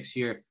back-to-back picks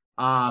here.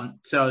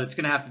 So it's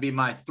going to have to be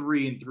my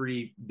 3 and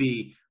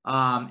 3B.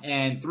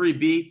 And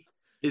 3B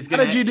is going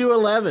to – How did you do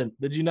 11?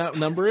 Did you not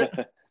number it?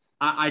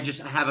 I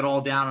just have it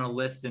all down on a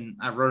list and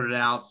I wrote it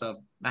out.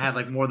 So I had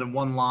like more than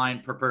one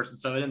line per person.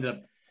 So it ended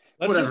up –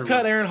 Let's just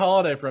cut Aaron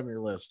Holiday from your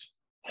list.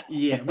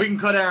 Yeah, we can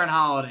cut Aaron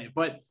Holiday.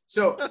 But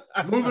so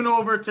moving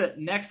over to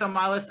next on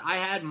my list, I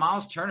had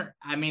Miles Turner.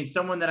 I mean,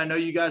 someone that I know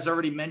you guys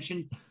already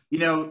mentioned.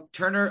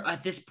 Turner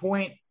at this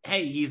point,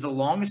 hey, he's the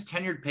longest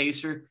tenured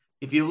Pacer.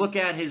 If you look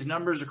at his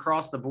numbers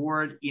across the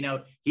board,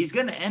 he's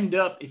going to end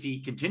up, if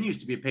he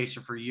continues to be a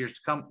Pacer for years to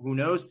come, who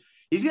knows,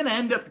 he's going to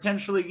end up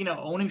potentially,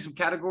 owning some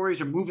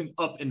categories or moving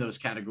up in those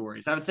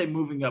categories. I would say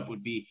moving up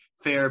would be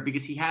fair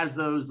because he has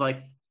those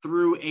like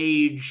through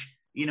age,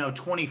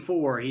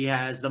 24, he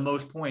has the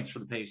most points for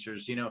the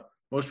Pacers,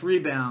 most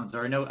rebounds,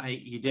 or I know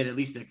he did at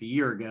least like a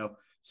year ago.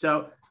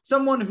 So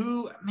someone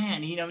who,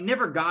 man,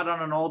 never got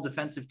on an all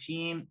defensive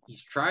team.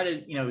 He's tried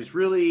to, he's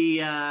really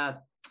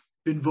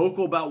been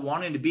vocal about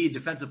wanting to be a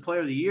defensive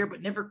player of the year,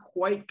 but never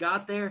quite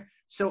got there.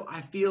 So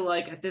I feel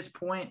like at this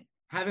point,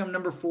 having him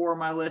number 4 on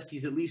my list,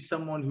 he's at least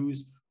someone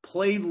who's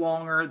played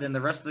longer than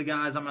the rest of the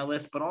guys on my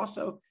list, but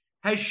also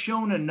has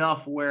shown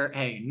enough where,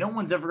 hey, no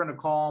one's ever going to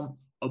call him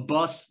a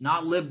bust,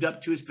 not lived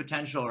up to his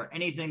potential or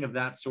anything of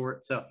that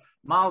sort. So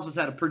Miles has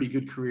had a pretty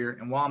good career.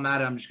 And while I'm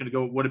at it, I'm just going to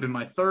go, would have been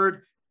my 3rd,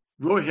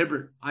 Roy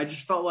Hibbert. I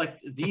just felt like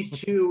these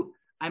two,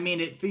 I mean,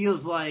 it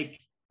feels like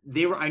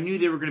I knew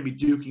they were going to be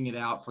duking it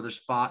out for their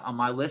spot on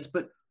my list,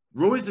 but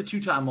Roy's the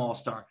 2-time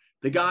All-Star,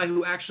 the guy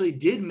who actually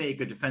did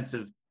make a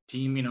defensive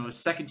team, a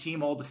second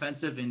team all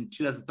defensive in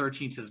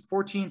 2013,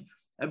 2014.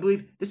 I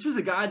believe this was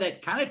a guy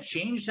that kind of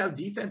changed how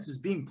defense is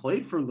being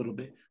played for a little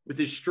bit with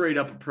his straight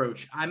up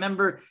approach. I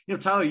remember,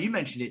 Tyler, you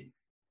mentioned it.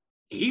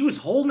 He was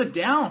holding it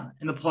down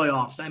in the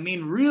playoffs. I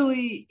mean,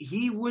 really,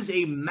 he was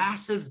a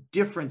massive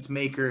difference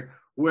maker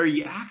where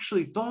you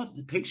actually thought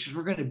the Pacers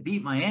were going to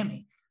beat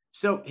Miami.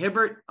 So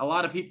Hibbert, a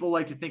lot of people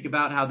like to think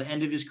about how the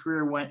end of his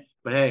career went,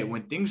 but hey,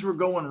 when things were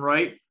going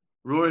right,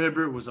 Roy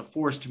Hibbert was a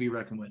force to be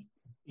reckoned with.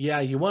 Yeah,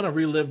 you want to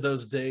relive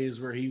those days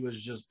where he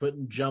was just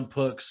putting jump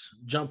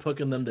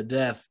hooking them to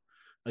death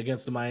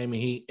against the Miami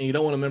Heat. And you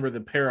don't want to remember the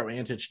Pero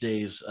Antich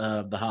days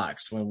of the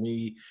Hawks when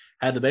we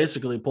had to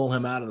basically pull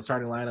him out of the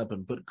starting lineup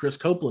and put Chris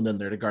Copeland in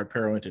there to guard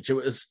Pero Antich. It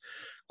was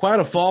quite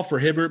a fall for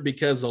Hibbert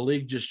because the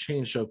league just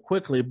changed so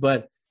quickly.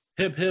 But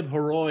Hib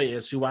Haroy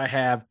is who I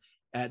have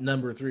at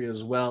number 3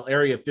 as well.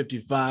 Area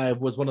 55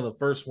 was one of the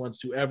first ones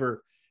to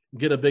ever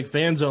get a big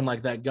fan zone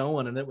like that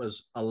going, and it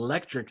was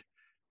electric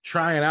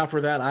trying out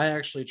for that. I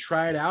actually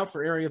tried out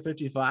for Area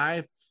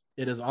 55.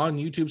 It is on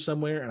YouTube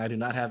somewhere, and I do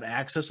not have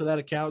access to that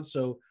account.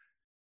 So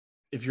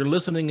if you're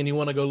listening and you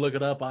want to go look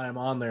it up, I am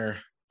on there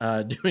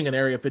doing an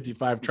Area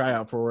 55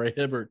 tryout for Roy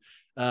Hibbert.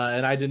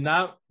 And I did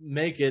not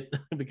make it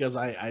because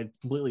I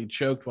completely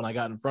choked when I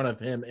got in front of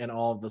him and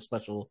all of the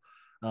special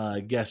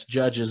guest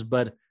judges.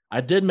 But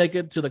I did make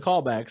it to the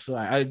callback, so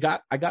I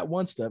got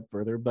one step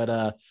further.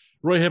 But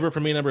Roy Hibbert for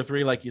me, number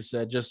 3, like you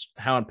said, just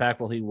how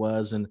impactful he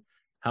was and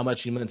how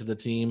much he meant to the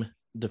team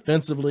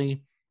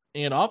defensively.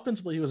 And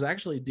offensively, he was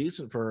actually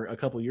decent for a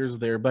couple years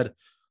there, but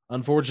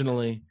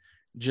unfortunately,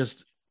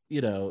 just,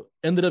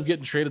 ended up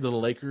getting traded to the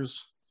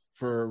Lakers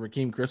for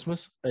Rakeem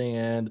Christmas,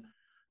 and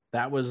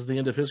that was the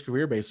end of his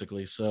career,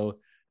 basically. So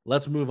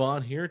let's move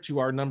on here to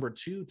our number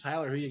 2.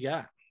 Tyler, who you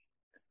got?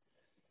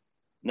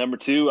 Number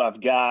 2,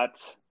 I've got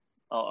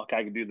okay,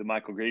 I can do the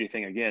Michael Grady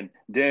thing again.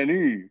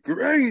 Danny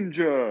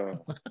Granger.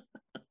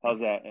 How's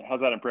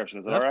that impression?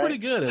 Is that That's all right? pretty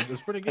good.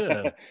 It's pretty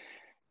good.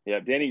 Yeah,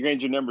 Danny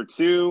Granger, number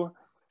 2.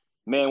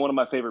 Man, one of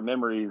my favorite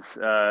memories,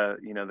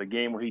 the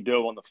game where he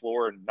dove on the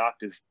floor and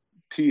knocked his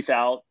teeth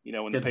out,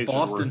 when the Pacers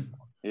Boston.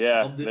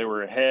 they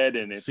were ahead,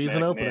 and it's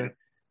season opener. Man,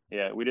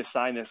 yeah, we just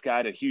signed this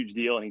guy to a huge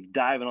deal, and he's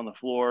diving on the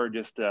floor,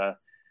 just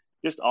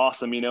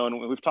awesome,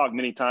 and we've talked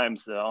many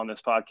times on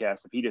this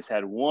podcast, if he just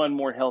had one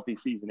more healthy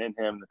season in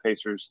him, the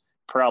Pacers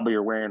probably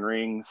are wearing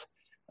rings.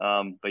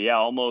 But yeah,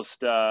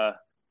 almost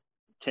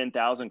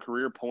 10,000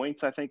 career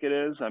points, I think it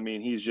is. I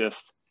mean, he's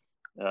just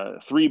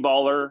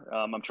three-baller.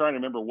 I'm trying to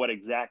remember what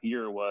exact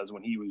year it was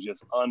when he was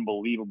just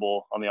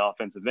unbelievable on the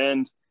offensive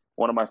end.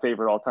 One of my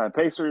favorite all-time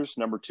Pacers,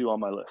 number 2 on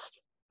my list.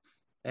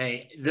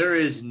 Hey, there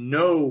is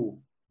no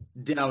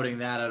doubting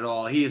that at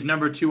all. He is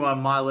number 2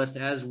 on my list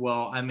as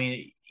well. I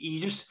mean,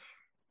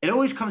 it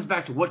always comes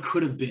back to what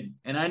could have been.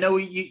 And I know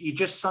you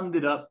just summed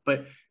it up,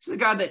 but this is a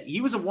guy that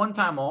he was a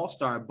one-time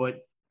all-star, but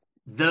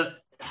the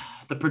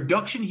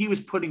production he was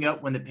putting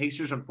up when the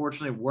Pacers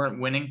unfortunately weren't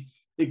winning,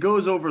 it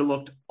goes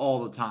overlooked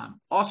all the time.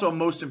 Also a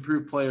most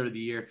improved player of the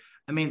year.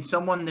 I mean,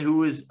 someone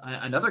who is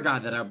another guy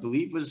that I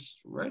believe was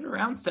right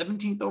around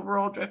 17th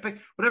overall draft pick,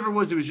 whatever it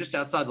was just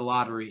outside the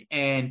lottery.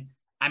 And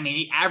I mean,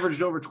 he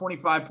averaged over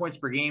 25 points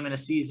per game in a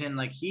season.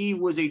 Like, he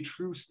was a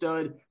true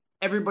stud.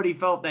 Everybody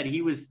felt that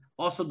he was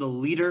also the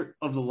leader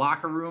of the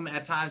locker room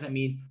at times. I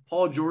mean,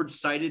 Paul George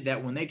cited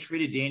that when they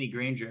traded Danny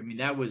Granger, I mean,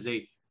 that was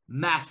a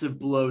massive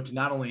blow to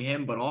not only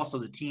him, but also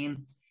the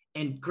team.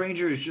 And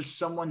Granger is just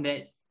someone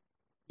that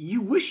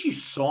you wish you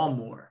saw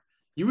more.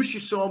 You wish you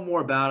saw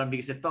more about him,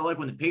 because it felt like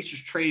when the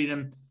Pacers traded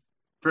him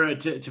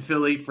to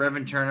Philly for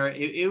Evan Turner,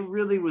 it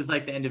really was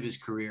like the end of his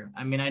career.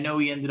 I mean, I know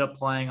he ended up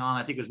playing on,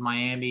 I think it was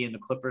Miami and the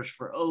Clippers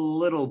for a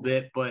little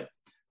bit, but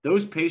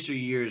those Pacer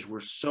years were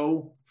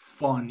so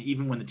fun,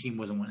 even when the team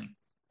wasn't winning.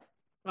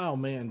 Oh,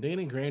 man,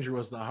 Danny Granger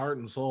was the heart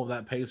and soul of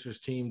that Pacers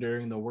team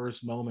during the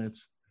worst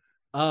moments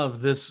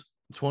of this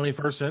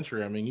 21st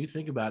century. I mean, you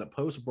think about it,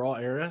 post-Brawl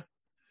era,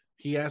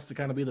 he has to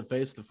kind of be the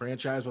face of the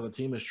franchise while the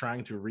team is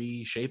trying to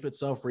reshape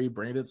itself,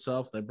 rebrand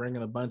itself. They bring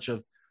in a bunch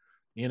of,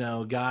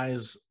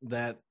 guys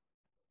that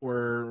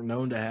were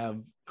known to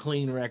have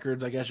clean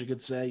records, I guess you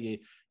could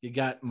say. You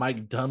got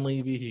Mike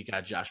Dunleavy, you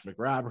got Josh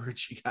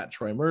McRoberts, you got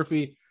Troy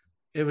Murphy.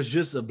 It was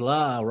just a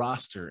blah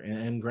roster,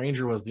 and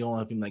Granger was the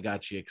only thing that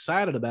got you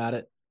excited about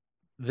it.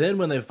 Then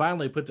when they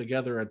finally put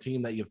together a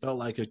team that you felt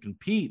like could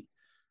compete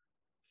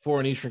for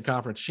an Eastern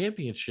Conference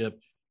championship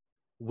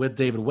with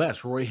David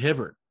West, Roy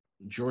Hibbert,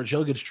 George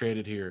Hill gets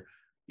traded here.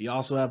 You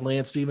also have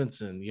Lance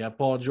Stevenson. You have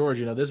Paul George.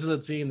 This is a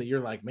team that you're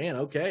like, man,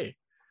 okay,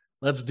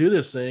 let's do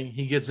this thing.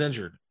 He gets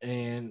injured,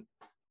 and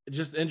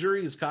just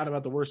injuries caught him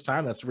at the worst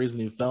time. That's the reason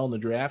he fell in the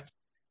draft.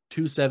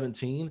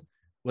 217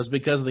 was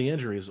because of the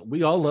injuries.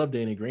 We all love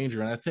Danny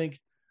Granger, and I think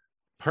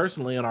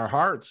personally in our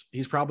hearts,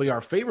 he's probably our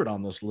favorite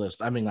on this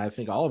list. I mean, I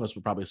think all of us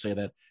would probably say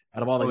that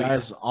out of all the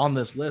guys on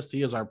this list,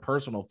 he is our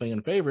personal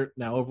fan favorite.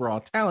 Now, overall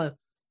talent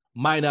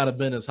might not have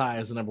been as high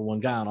as the number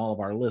 1 guy on all of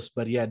our lists,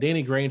 but yeah,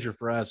 Danny Granger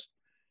for us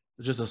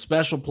is just a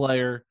special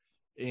player,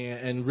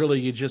 and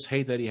really you just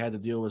hate that he had to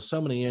deal with so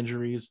many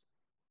injuries.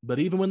 But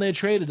even when they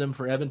traded him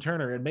for Evan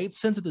Turner, it made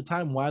sense at the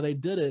time why they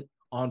did it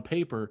on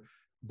paper,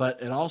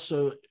 but it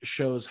also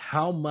shows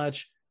how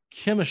much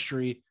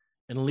chemistry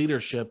and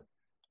leadership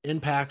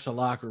impacts a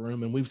locker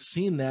room. And we've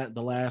seen that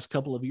the last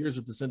couple of years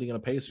with this Indiana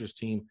Pacers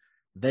team.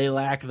 They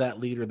lack that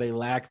leader. They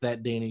lack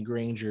that Danny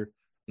Granger,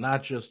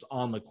 not just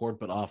on the court,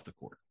 but off the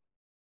court.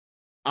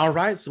 All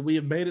right, so we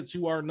have made it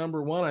to our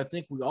number 1. I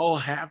think we all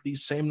have the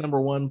same number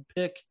 1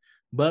 pick,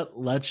 but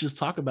let's just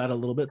talk about it a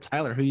little bit.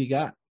 Tyler, who you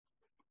got?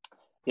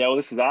 Yeah, well,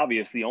 this is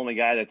obvious. The only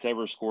guy that's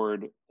ever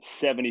scored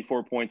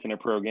 74 points in a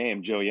pro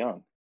game, Joe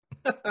Young.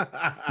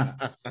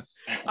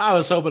 I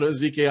was hoping it was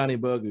Zeke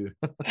Bogu.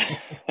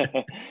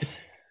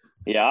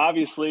 Yeah,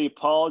 obviously,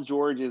 Paul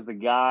George is the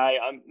guy.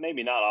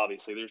 Maybe not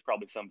obviously. There's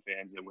probably some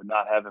fans that would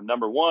not have him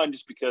number one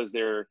just because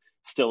they're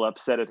still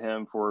upset at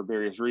him for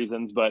various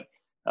reasons. But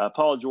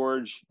Paul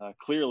George,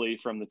 clearly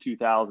from the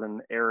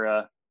 2000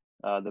 era,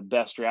 the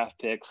best draft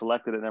pick,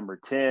 selected at number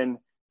 10,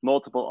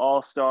 multiple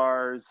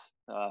All-Stars,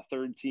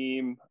 third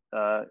team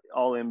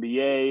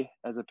All-NBA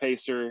as a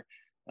Pacer,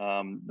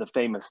 the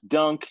famous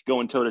dunk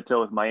going toe-to-toe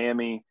with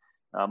Miami.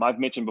 I've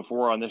mentioned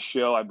before on this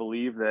show, I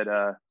believe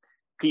that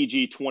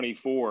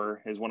PG-24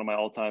 is one of my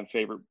all-time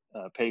favorite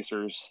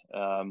Pacers.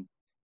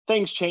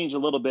 Things changed a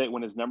little bit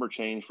when his number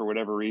changed for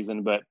whatever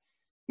reason, but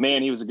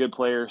man, he was a good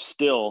player,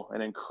 still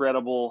an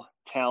incredible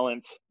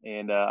talent,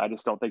 and I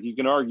just don't think you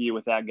can argue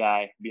with that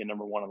guy being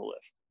number one on the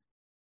list.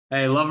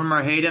 Hey, love him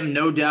or hate him,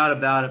 no doubt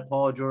about it.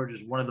 Paul George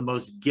is one of the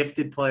most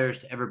gifted players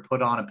to ever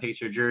put on a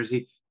Pacer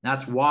jersey.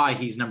 That's why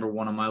he's number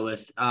one on my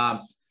list.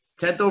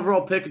 10th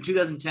overall pick in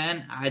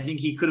 2010, I think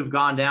he could have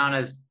gone down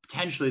as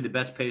potentially the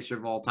best Pacer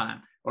of all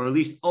time, or at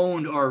least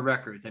owned our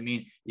records. I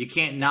mean, you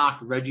can't knock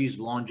Reggie's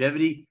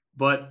longevity,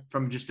 but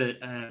from just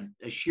a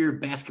sheer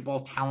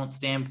basketball talent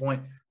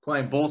standpoint,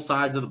 playing both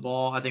sides of the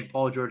ball, I think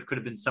Paul George could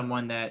have been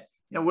someone that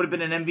would have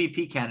been an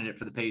MVP candidate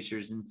for the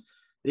Pacers. And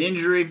the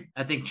injury,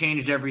 I think,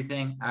 changed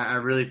everything. I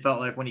really felt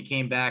like when he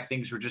came back,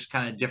 things were just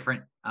kind of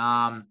different.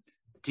 The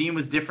team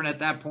was different at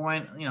that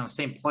point,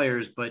 same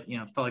players, but,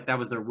 felt like that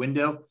was their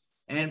window.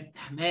 And,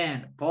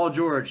 man, Paul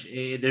George,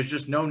 there's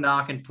just no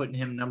knocking putting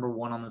him number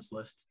one on this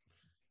list.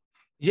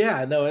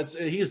 Yeah, no,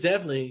 he's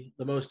definitely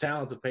the most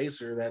talented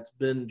Pacer that's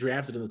been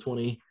drafted in the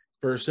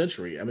 21st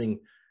century. I mean,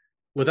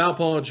 without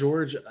Paul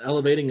George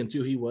elevating into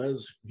who he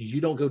was, you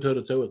don't go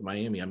toe-to-toe with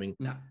Miami. I mean,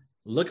 no.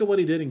 Look at what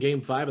he did in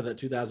Game 5 of that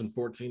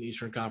 2014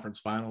 Eastern Conference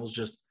Finals.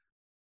 Just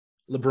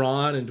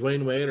LeBron and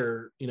Dwayne Wade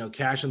are,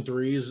 cashing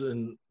threes,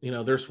 and,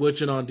 they're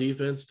switching on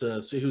defense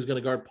to see who's going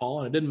to guard Paul,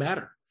 and it didn't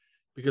matter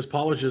because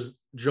Paul was just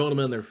drilling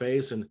them in their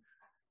face. And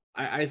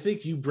I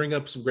think you bring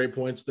up some great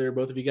points there,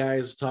 both of you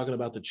guys talking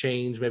about the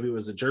change. Maybe it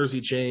was a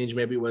jersey change,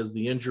 maybe it was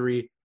the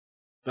injury.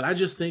 But I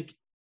just think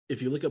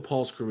if you look at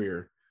Paul's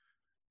career,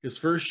 his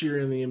first year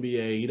in the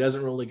NBA, he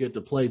doesn't really get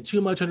to play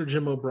too much under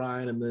Jim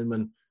O'Brien, and then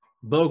when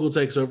Vogel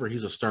takes over,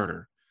 he's a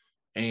starter.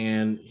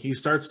 And he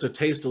starts to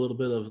taste a little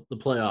bit of the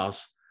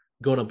playoffs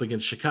going up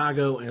against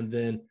Chicago. And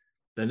then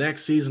the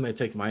next season, they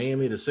take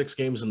Miami to 6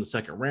 games in the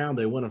second round.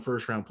 They win a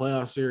first-round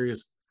playoff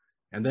series.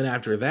 And then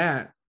after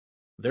that,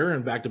 they're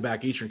in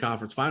back-to-back Eastern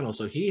Conference Finals.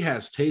 So he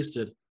has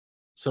tasted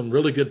some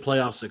really good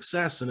playoff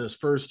success in his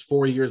first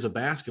 4 years of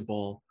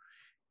basketball.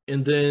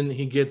 And then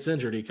he gets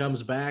injured. He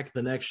comes back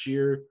the next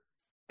year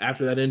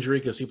after that injury,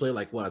 because he played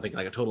like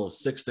a total of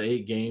 6 to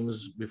 8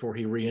 games before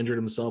he re-injured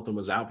himself and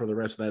was out for the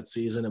rest of that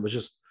season. It was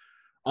just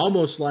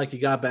almost like he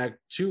got back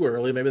too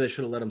early. Maybe they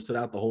should have let him sit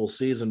out the whole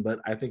season,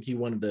 but I think he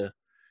wanted to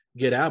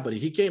get out. But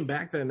he came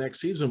back that next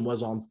season,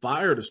 was on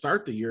fire to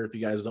start the year, if you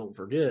guys don't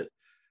forget.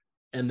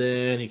 And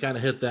then he kind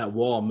of hit that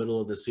wall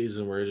middle of the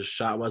season where his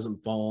shot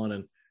wasn't falling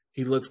and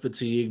he looked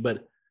fatigued.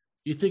 But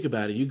you think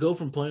about it, you go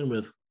from playing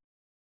with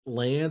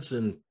Lance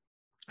and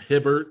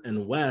Hibbert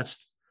and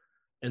West,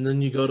 and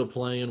then you go to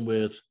playing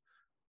with,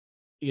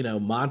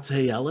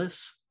 Monte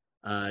Ellis,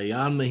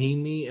 Jan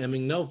Mahinmi. I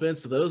mean, no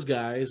offense to those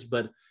guys,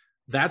 but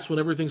that's when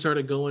everything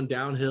started going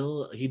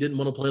downhill. He didn't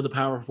want to play the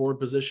power forward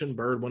position.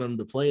 Bird wanted him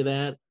to play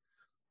that.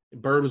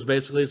 Bird was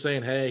basically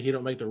saying, hey, he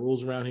don't make the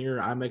rules around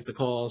here. I make the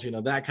calls,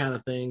 that kind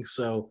of thing.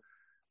 So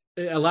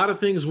a lot of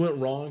things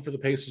went wrong for the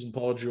Pacers and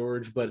Paul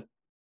George, but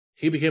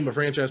he became a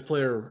franchise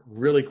player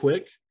really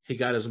quick. He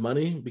got his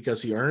money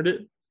because he earned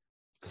it.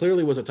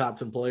 Clearly was a top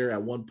 10 player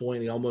at one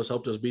point. He almost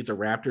helped us beat the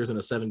Raptors in a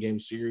 7-game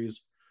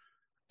series.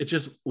 It's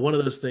just one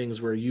of those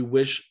things where you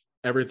wish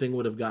everything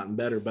would have gotten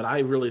better. But I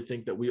really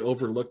think that we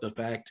overlooked the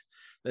fact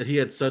that he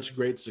had such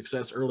great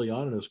success early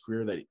on in his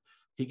career that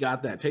he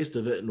got that taste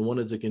of it and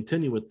wanted to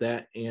continue with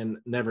that and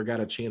never got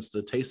a chance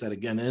to taste that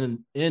again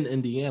in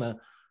Indiana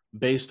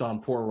based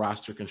on poor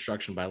roster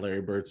construction by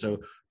Larry Bird. So,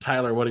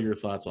 Tyler, what are your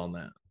thoughts on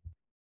that?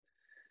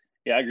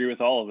 Yeah, I agree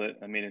with all of it.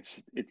 I mean,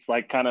 it's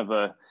like kind of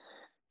a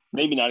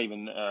maybe not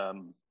even,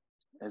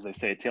 as they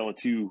say, a tale of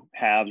two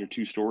halves or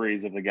two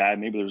stories of the guy.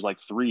 Maybe there's like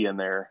 3 in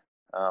there.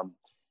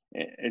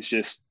 It's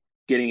just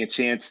getting a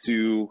chance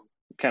to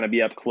kind of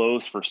be up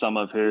close for some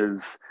of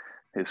his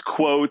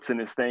quotes and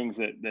his things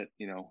that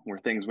where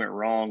things went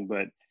wrong.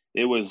 But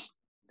it was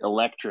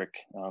electric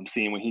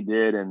seeing what he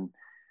did. And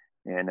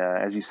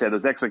as you said,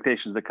 those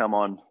expectations that come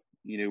on,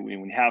 when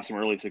you have some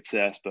early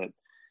success, but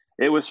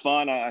it was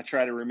fun. I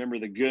try to remember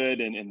the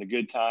good and the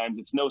good times.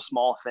 It's no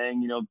small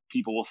thing.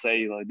 People will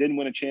say, didn't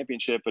win a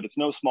championship, but it's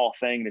no small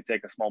thing to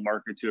take a small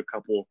market to a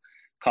couple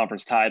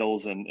conference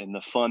titles and the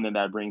fun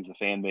that brings the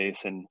fan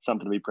base and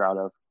something to be proud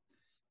of.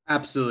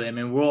 Absolutely. I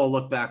mean, we'll all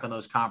look back on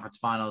those conference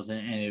finals, and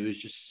it was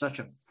just such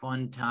a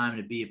fun time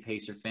to be a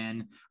Pacer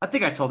fan. I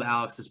think I told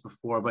Alex this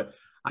before, but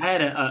I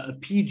had a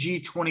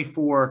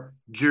PG-24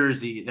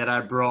 jersey that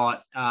I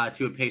brought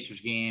to a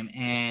Pacers game,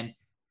 and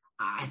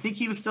I think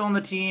he was still on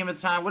the team at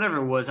the time, whatever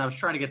it was. I was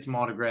trying to get some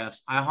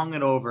autographs. I hung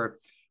it over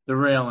the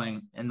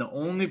railing, and the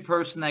only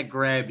person that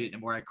grabbed it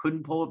and where I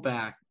couldn't pull it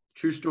back,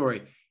 true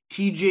story,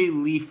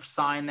 TJ Leaf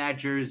signed that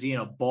jersey in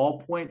a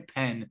ballpoint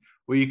pen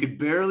where you could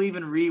barely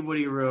even read what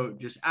he wrote.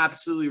 Just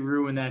absolutely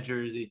ruined that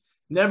jersey.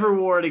 Never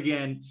wore it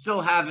again.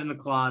 Still have it in the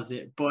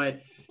closet,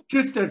 but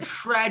just a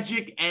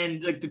tragic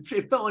end. Like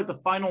it felt like the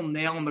final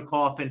nail in the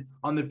coffin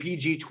on the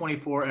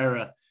PG-24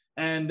 era.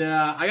 And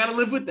I got to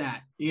live with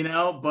that,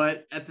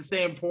 but at the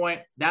same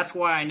point, that's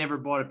why I never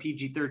bought a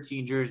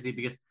PG-13 jersey,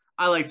 because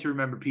I like to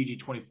remember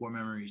PG-24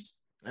 memories.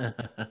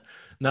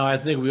 No, I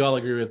think we all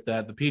agree with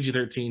that. The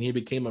PG-13, he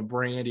became a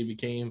brand. He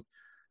became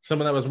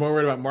someone that was more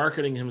worried about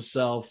marketing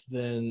himself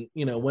than,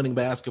 winning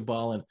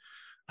basketball. And,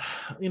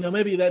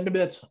 maybe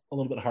that's a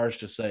little bit harsh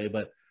to say,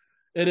 but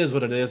it is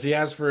what it is. He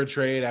asked for a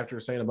trade after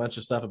saying a bunch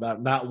of stuff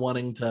about not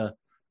wanting to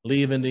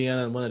leave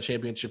Indiana and win a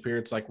championship here.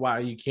 It's like, wow,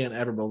 you can't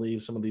ever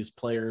believe some of these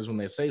players when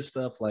they say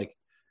stuff like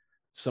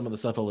some of the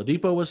stuff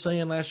Oladipo was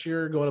saying last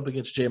year, going up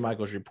against J.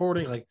 Michael's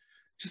reporting, like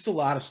just a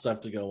lot of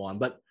stuff to go on.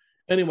 But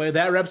anyway,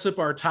 that wraps up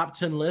our top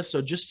 10 list.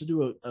 So just to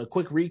do a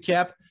quick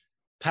recap,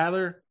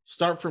 Tyler,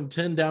 start from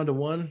 10 down to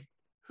 1.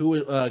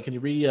 Who can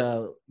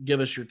you give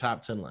us your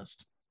top 10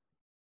 list?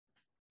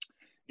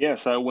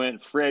 Yes, I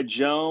went Fred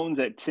Jones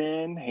at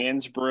 10,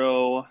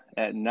 Hansbrough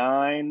at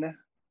 9.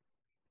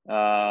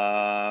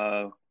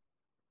 I'm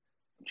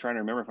trying to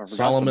remember if I forgot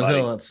Solomon somebody.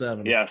 Hill at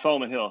 7. Yeah,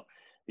 Solomon Hill.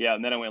 Yeah,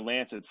 and then I went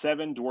Lance at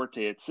 7,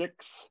 Duarte at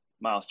 6,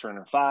 Miles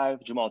Turner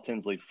 5, Jamal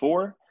Tinsley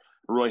 4,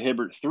 Roy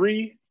Hibbert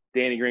 3,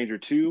 Danny Granger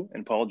 2,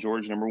 and Paul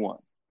George number 1.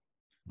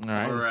 All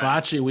right.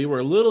 Facci, we were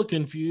a little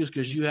confused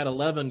because you had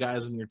 11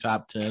 guys in your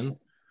top 10.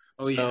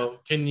 Oh, so yeah.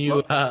 Can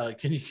you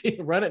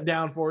run it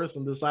down for us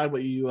and decide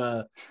what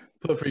you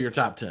put for your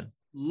top 10?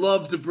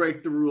 Love to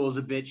break the rules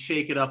a bit,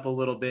 shake it up a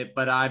little bit,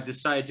 but I've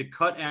decided to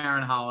cut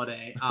Aaron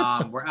Holiday.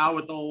 We're out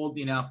with the old,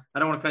 I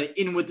don't want to cut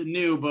in with the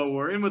new, but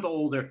we're in with the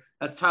older.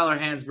 That's Tyler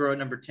Hansbrough at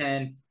number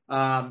 10,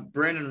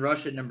 Brandon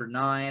Rush at number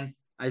 9,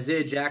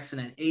 Isaiah Jackson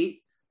at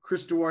 8,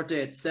 Chris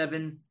Duarte at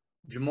 7,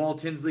 Jamal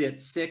Tinsley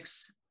at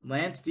 6,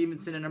 Lance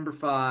Stevenson at number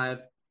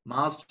 5,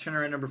 Miles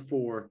Turner at number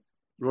 4,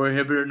 Roy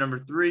Hibbert at number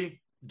 3,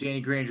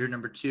 Danny Granger at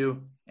number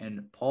 2,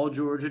 and Paul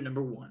George at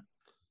number 1.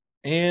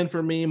 And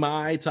for me,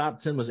 my top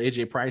 10 was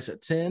AJ Price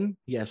at 10.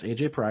 Yes,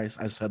 AJ Price.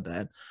 I said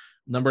that.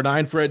 Number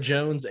 9, Fred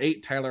Jones.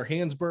 8, Tyler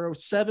Hansbrough.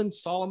 7,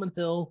 Solomon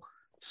Hill.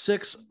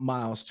 6,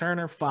 Miles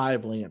Turner.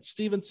 5, Lance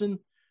Stevenson.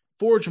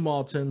 4,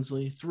 Jamal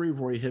Tinsley. 3,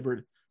 Roy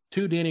Hibbert.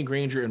 2, Danny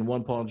Granger, and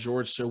 1, Paul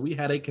George. So we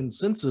had a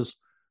consensus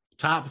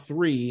top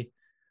 3.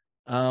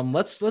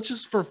 Let's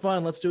just for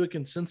fun, let's do a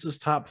consensus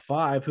top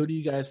 5. Who do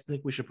you guys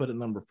think we should put at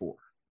number 4?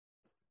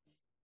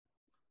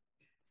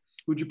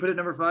 Who'd you put at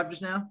number 5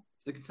 just now?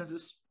 The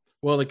consensus?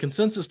 Well, the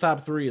consensus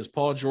top 3 is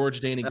Paul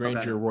George, Danny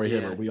Granger, Roy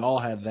Hibbert. We all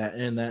had that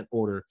in that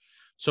order.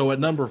 So at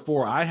number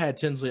 4, I had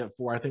Tinsley at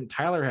 4. I think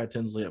Tyler had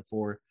Tinsley at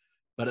 4.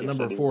 But at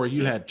number 4,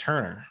 you had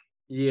Turner.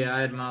 Yeah,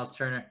 I had Miles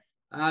Turner.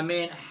 I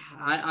mean,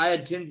 I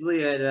had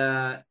Tinsley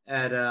at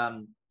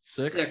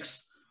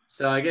 6.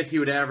 So I guess he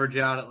would average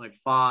out at like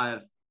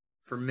 5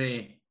 for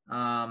me.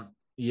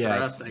 Yeah.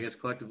 For us, I guess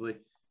collectively.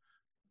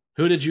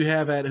 Who did you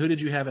have at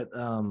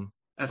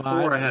At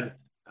 4, I had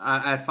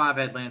 5,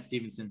 I had Lance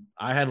Stevenson.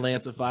 I had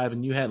Lance at 5,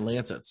 and you had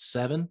Lance at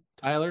 7,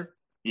 Tyler?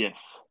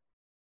 Yes.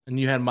 And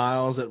you had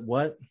Miles at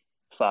what?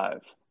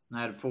 5.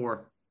 I had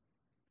 4.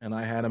 And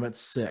I had him at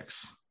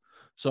 6.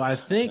 So I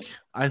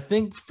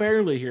think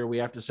fairly here we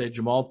have to say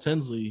Jamal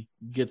Tinsley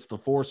gets the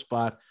 4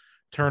 spot,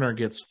 Turner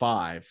gets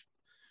 5,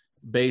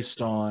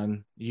 based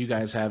on you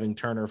guys having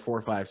Turner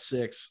 4, 5,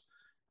 6.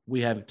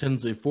 We have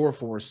Tinsley 4,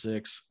 4,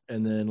 6,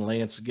 and then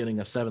Lance getting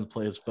a 7th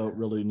place vote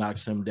really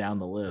knocks him down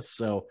the list.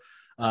 So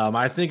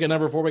I think at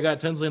number 4 we got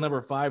Tinsley, number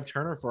 5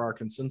 Turner for our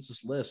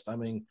consensus list. I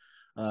mean,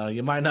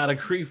 you might not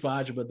agree,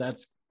 Fudge, but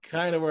that's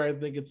kind of where I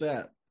think it's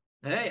at.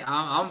 Hey,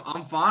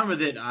 I'm fine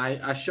with it.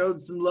 I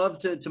showed some love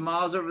to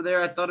Miles over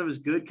there. I thought it was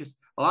good because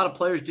a lot of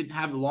players didn't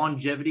have the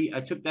longevity. I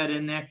took that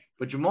in there.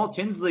 But Jamal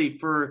Tinsley,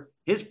 for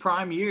his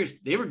prime years,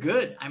 they were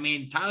good. I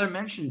mean, Tyler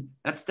mentioned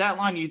that stat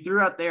line you threw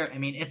out there. I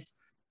mean, it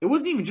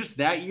wasn't even just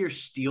that year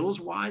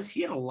steals-wise.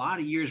 He had a lot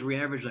of years where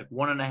he averaged like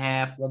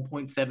 1.5,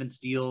 1.7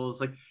 steals.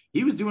 Like,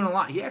 he was doing a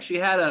lot. He actually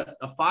had a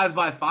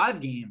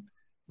 5x5 game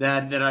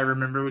that I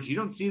remember, which you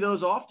don't see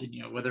those often,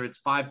 whether it's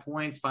 5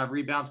 points, 5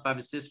 rebounds, 5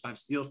 assists, 5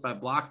 steals,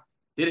 5 blocks.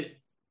 Did it.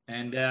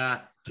 And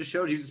just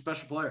showed he was a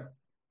special player.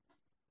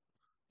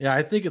 Yeah,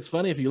 I think it's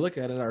funny if you look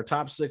at it, our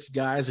top 6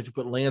 guys, if you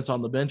put Lance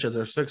on the bench as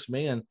their 6th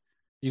man,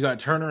 you got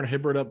Turner and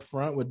Hibbert up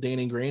front with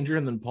Danny Granger,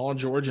 and then Paul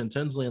George and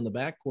Tinsley in the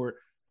backcourt.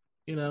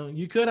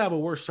 You could have a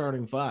worse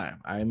starting 5.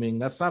 I mean,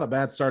 that's not a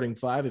bad starting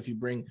 5. If you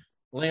bring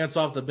Lance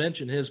off the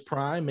bench in his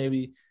prime,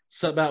 maybe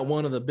sub out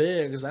one of the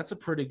bigs, that's a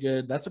pretty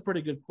good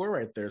core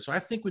right there. So I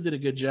think we did a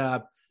good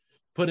job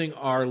putting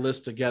our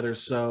list together.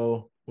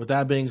 So with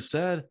that being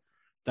said,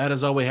 that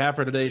is all we have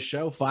for today's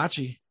show.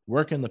 Facci,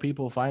 where can the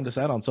people find us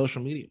at on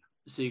social media?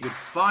 So you can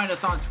find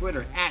us on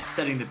Twitter at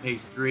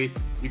SettingThePace3.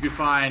 You can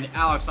find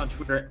Alex on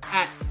Twitter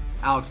at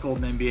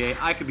AlexGoldenNBA.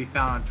 I could be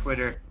found on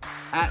Twitter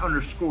at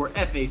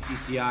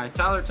 _FACCI.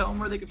 Tyler, tell them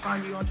where they can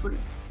find you on Twitter.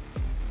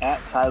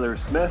 At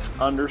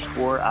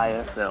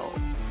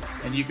TylerSmith_ISL.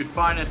 And you can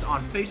find us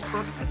on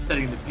Facebook at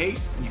Setting the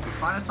Pace. And you can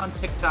find us on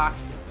TikTok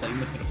at Setting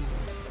the Pace.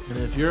 And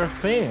if you're a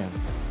fan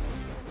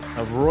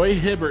of Roy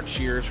Hibbert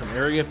cheers from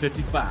Area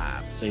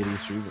 55, say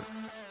these 3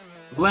 words.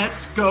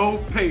 Let's go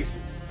Pacers.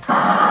 Oh,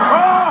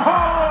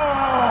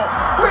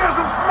 we have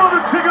some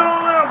smothered chicken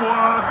on that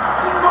one.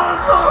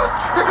 Smothered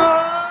chicken.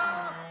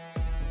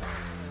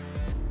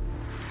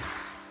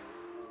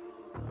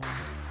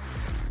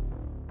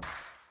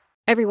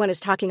 Everyone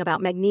is talking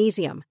about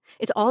magnesium.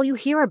 It's all you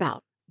hear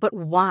about. But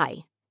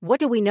why?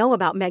 What do we know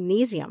about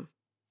magnesium?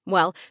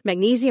 Well,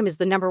 magnesium is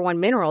the #1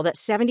 mineral that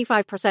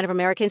 75% of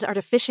Americans are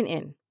deficient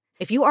in.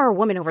 If you are a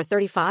woman over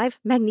 35,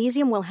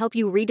 magnesium will help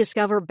you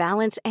rediscover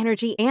balance,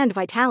 energy, and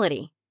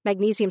vitality.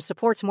 Magnesium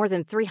supports more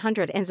than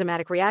 300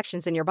 enzymatic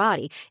reactions in your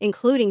body,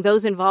 including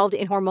those involved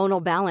in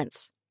hormonal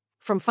balance.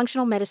 From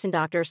functional medicine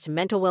doctors to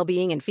mental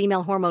well-being and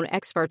female hormone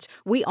experts,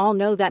 we all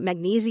know that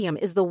magnesium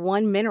is the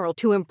one mineral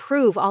to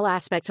improve all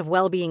aspects of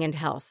well-being and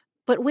health.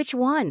 But which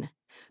one?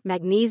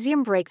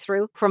 Magnesium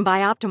Breakthrough from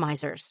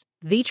Bioptimizers,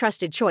 the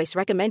trusted choice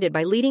recommended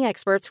by leading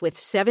experts with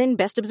 7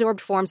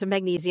 best-absorbed forms of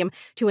magnesium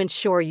to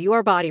ensure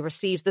your body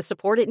receives the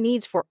support it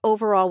needs for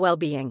overall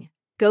well-being.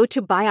 Go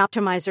to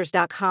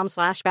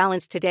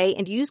bioptimizers.com/balance today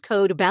and use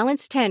code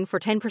BALANCE10 for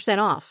 10%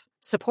 off.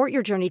 Support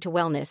your journey to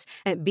wellness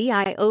at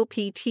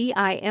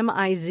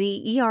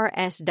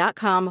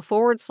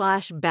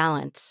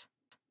bioptimizers.com/balance.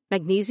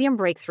 Magnesium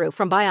Breakthrough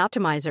from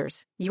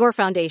Bioptimizers, your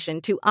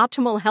foundation to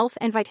optimal health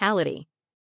and vitality.